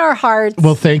breaking our hearts.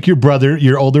 Well, thank your brother,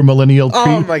 your older millennial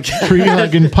Oh, my God. tree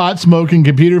hugging, pot smoking,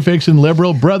 computer fixing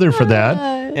liberal brother for that.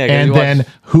 Yeah, 'cause and you then watch-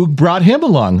 who brought him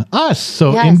along? Us.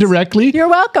 So Yes. indirectly, You're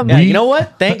welcome. Yeah, you know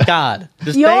what? Thank God.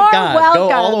 Just You're thank God. Go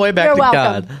welcome. all the way back You're to welcome.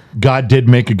 God. God did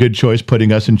make a good choice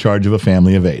putting us in charge of a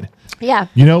family of 8. Yeah.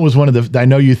 You know, it was one of the, I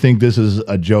know you think this is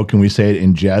a joke and we say it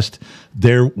in jest.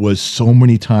 There was so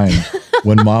many times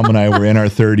when mom and I were in our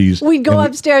 30s. We'd go and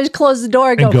upstairs, close the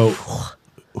door, and and go, go,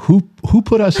 who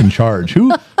put us in charge?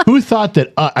 Who thought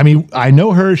that? I mean, I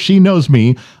know her. She knows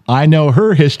me. I know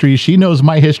her history. She knows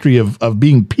my history of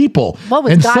being people. What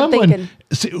was God thinking?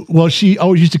 Well, she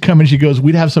always used to come and she goes,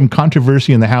 we'd have some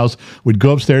controversy in the house. We'd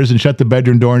go upstairs and shut the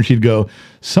bedroom door and she'd go,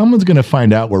 someone's going to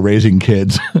find out we're raising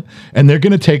kids and they're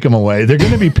going to take them away. They're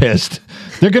going to be pissed.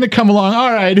 They're going to come along.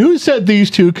 All right, who said these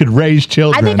two could raise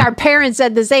children? I think our parents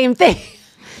said the same thing.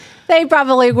 They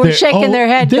probably were shaking their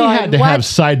head. They going, had to what? have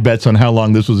side bets on how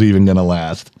long this was even going to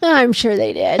last. I'm sure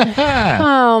they did.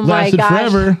 Oh my Lasted gosh.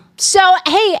 forever. So,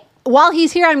 hey, while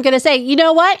he's here, I'm going to say, you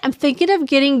know what? I'm thinking of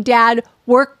getting Dad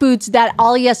work boots that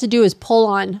all he has to do is pull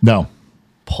on. No.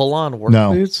 Pull on work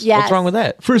No. boots? Yes. What's wrong with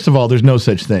that? First of all, there's no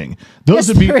such thing. Those Yes,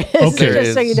 would be there is, okay.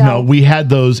 just so you No, know. we had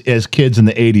those as kids in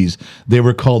the 80s. They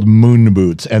were called moon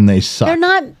boots and they sucked. They're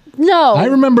not, no. I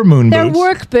remember moon They're boots.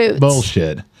 work boots.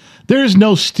 Bullshit. There's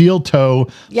no steel toe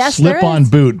Yes, there slip-on is.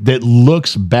 boot that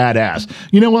looks badass.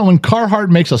 You know what? When Carhartt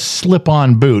makes a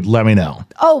slip-on boot, let me know.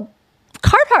 Oh,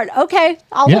 Carhartt. Okay.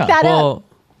 I'll Yeah. look that up. Well,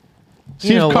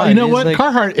 See, you know you know what? what? It's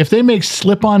like- Carhartt, if they make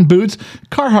slip-on boots,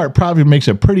 Carhartt probably makes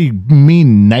a pretty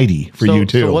mean nightie for you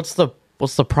too. So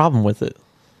what's the problem with it?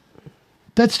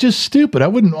 That's just stupid. I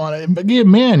wouldn't want to. Yeah,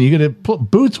 man, you got to put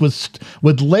boots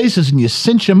with laces and you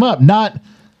cinch them up, not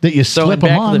that you So in slip them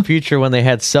Back on. to the Future, when they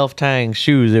had self-tying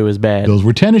shoes, it was bad. Those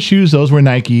were tennis shoes. Those were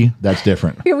Nike. That's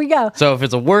different. Here we go. So if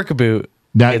it's a work boot,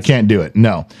 Now, can't do it.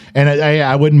 No. And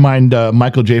I wouldn't mind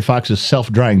Michael J. Fox's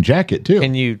self-drying jacket too.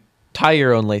 can you tie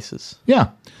your own laces? Yeah.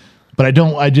 But I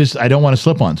don't want to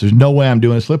slip on. So there's no way I'm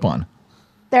doing a slip on.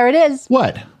 There it is.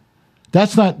 What?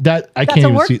 That's not that. I That's can't a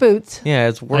even work see. boot. Yeah,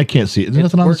 it's work. I can't see it. There's it's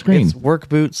nothing on the work- screen. It's work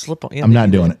boot slip on. Yeah, I'm they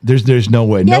not do doing that. it. There's no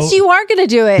way. Yes, you are going to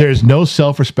do it. There's no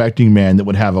self-respecting man that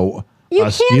would have You a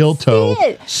can't steel toe see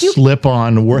it. You-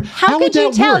 slip-on work. How would could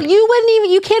you that tell? work? You wouldn't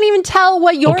even. You can't even tell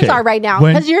what yours Okay, are right now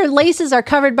when- because your laces are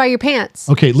covered by your pants.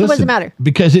 Okay, So listen. what does it matter?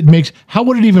 Because it makes. How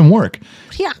would it even work?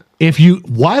 Yeah.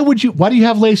 Why do you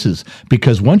have laces?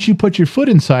 Because once you put your foot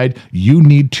inside, you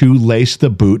need to lace the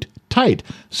boot tight.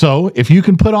 So if you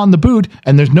can put on the boot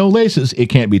and there's no laces, it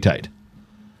can't be tight.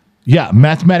 Yeah,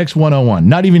 mathematics 101.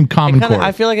 Not even common core.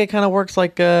 I feel like it kind of works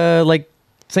like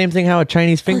same thing how a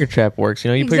Chinese finger trap works. You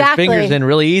know, you put your Exactly. fingers in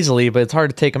really easily, but it's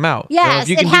hard to take them out. So Yes, if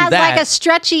you it can do has that, like a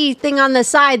stretchy thing on the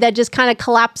side that just kind of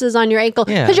collapses on your ankle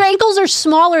Yeah. because your ankles are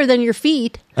smaller than your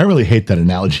feet. I really hate that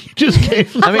analogy you just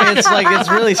gave. I mean, it's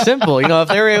really simple. You know, if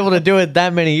they were able to do it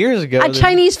that many years ago, A then-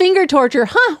 Chinese finger torture,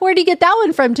 huh? Where'd you get that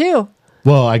one from, too?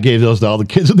 Well, I gave those to all the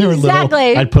kids when they were Exactly.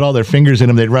 little. I'd put all their fingers in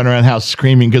them. They'd run around the house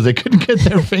screaming because they couldn't get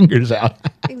their fingers out.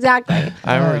 Exactly.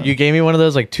 I remember you gave me one of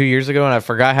those like 2 years ago, and I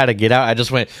forgot how to get out. I just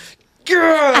went.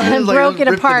 And broke it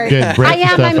apart. Good, break I the am.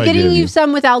 stuff I'm I getting give you you.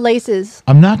 some without laces.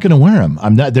 I'm not going to wear them.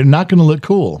 I'm not. They're not going to look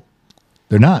cool.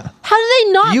 They're not. How do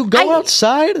they not? You go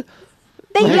outside?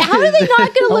 How are they not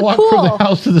going to I look walk from cool? the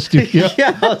house to the studio.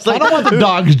 Yeah, I was I like, don't want the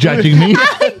dogs judging me.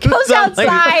 He goes Sounds like,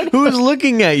 outside. who's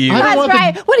looking at you? I don't That's want the-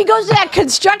 right. When he goes to that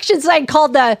construction site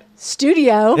called the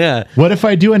studio. Yeah. What if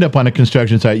I do end up on a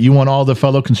construction site? You want all the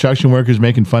fellow construction workers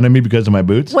making fun of me because of my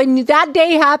boots? When that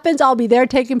day happens, I'll be there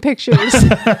taking pictures.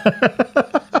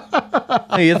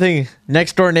 Hey, you think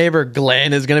next door neighbor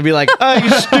Glenn is gonna be like, oh, you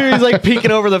stupid? He's like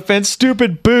peeking over the fence,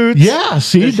 stupid boots. Yeah,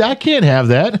 see, I can't have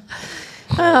that.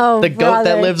 Oh, The goat brother.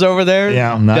 that lives over there.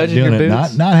 Yeah, I'm not judging doing your it.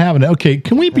 boots. Not having it. Okay,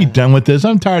 can we be done with this?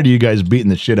 I'm tired of you guys beating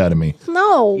the shit out of me.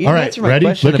 No. You All right, answer my ready?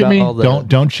 question Look at about me. all the-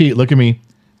 Don't cheat. Look at me.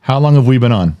 How long have we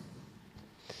been on?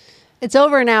 It's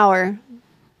over an hour.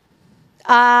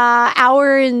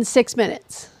 Hour and 6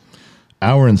 minutes.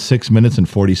 Hour and 6 minutes and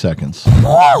 40 seconds.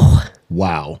 Whoa!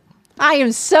 Wow. I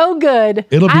am so good.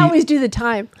 It'll be- I always do the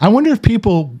time. I wonder if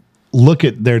people look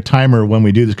at their timer when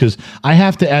we do this because I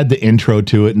have to add the intro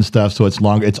to it and stuff, so it's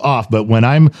longer. It's off, but when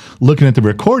I'm looking at the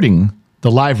recording, the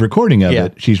live recording of Yeah.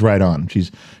 it, she's right on.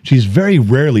 She's very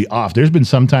rarely off. There's been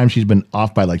sometimes she's been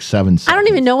off by like 7 seconds. I don't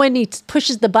even know when he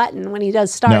pushes the button when he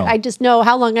does start. No. I just know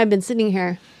how long I've been sitting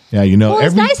here. Yeah, you know, Well,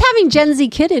 it's nice having Gen Z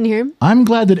Kid in here. I'm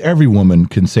glad that every woman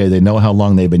can say they know how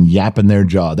long they've been yapping their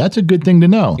jaw. That's a good thing to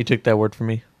know. You took that word from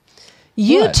me.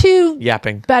 You What? two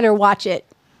Yapping. better watch it.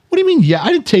 What do you mean? Yeah,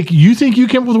 I didn't take. You think you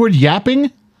came up with the word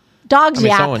yapping? Dogs I mean,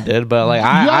 yap. someone did, but like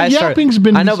Yeah, I yapping's started.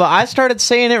 been- I know, but I started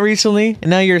saying it recently, and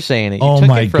now you're saying it. You Oh took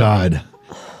my it from me. God.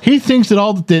 He thinks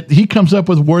that he comes up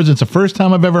with words. It's the first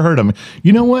time I've ever heard him.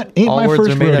 You know what? Ain't All my words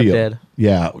first are made up rodeo. dead.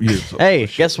 Yeah. Hey,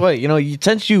 guess what? You know,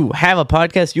 since you have a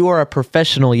podcast, you are a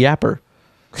professional yapper.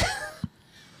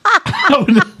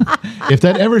 If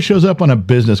that ever shows up on a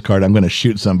business card, I'm going to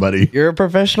shoot somebody. You're a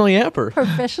professional yapper.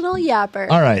 Professional yapper.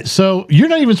 All right, so you're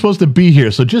not even supposed to be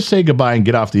here, so just say goodbye and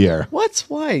get off the air. What's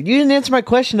why? You didn't answer my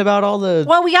question about all the.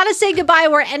 Well, we got to say goodbye.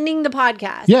 We're ending the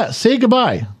podcast. Yeah, say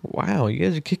goodbye. Wow, you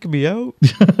guys are kicking me out.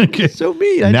 Okay. So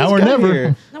mean. I Now just or got never.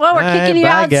 here. Well, we're kicking you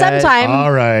out guys. sometime.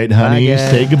 All right, honey, Bye, guys.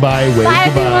 say goodbye, wave Bye,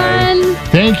 goodbye. everyone.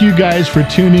 Thank you guys for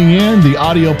tuning in. The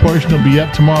audio portion will be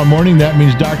up tomorrow morning. That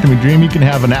means Dr. McDreamy can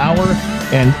have an hour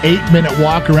and 8-minute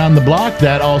walk around the block.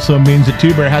 That also means that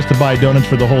Two Bear has to buy donuts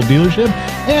for the whole dealership.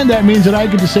 And that means that I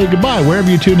get to say goodbye wherever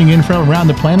you're tuning in from around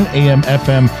the planet, AM,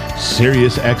 FM,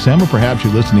 Sirius XM, or perhaps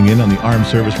you're listening in on the Armed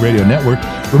Service Radio Network.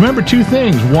 Remember 2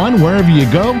 things. 1, wherever you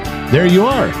go, there you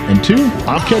are. And 2,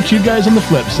 I'll catch you guys on the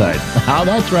flip side. Oh,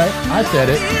 that's right. I said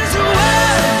it. Is away.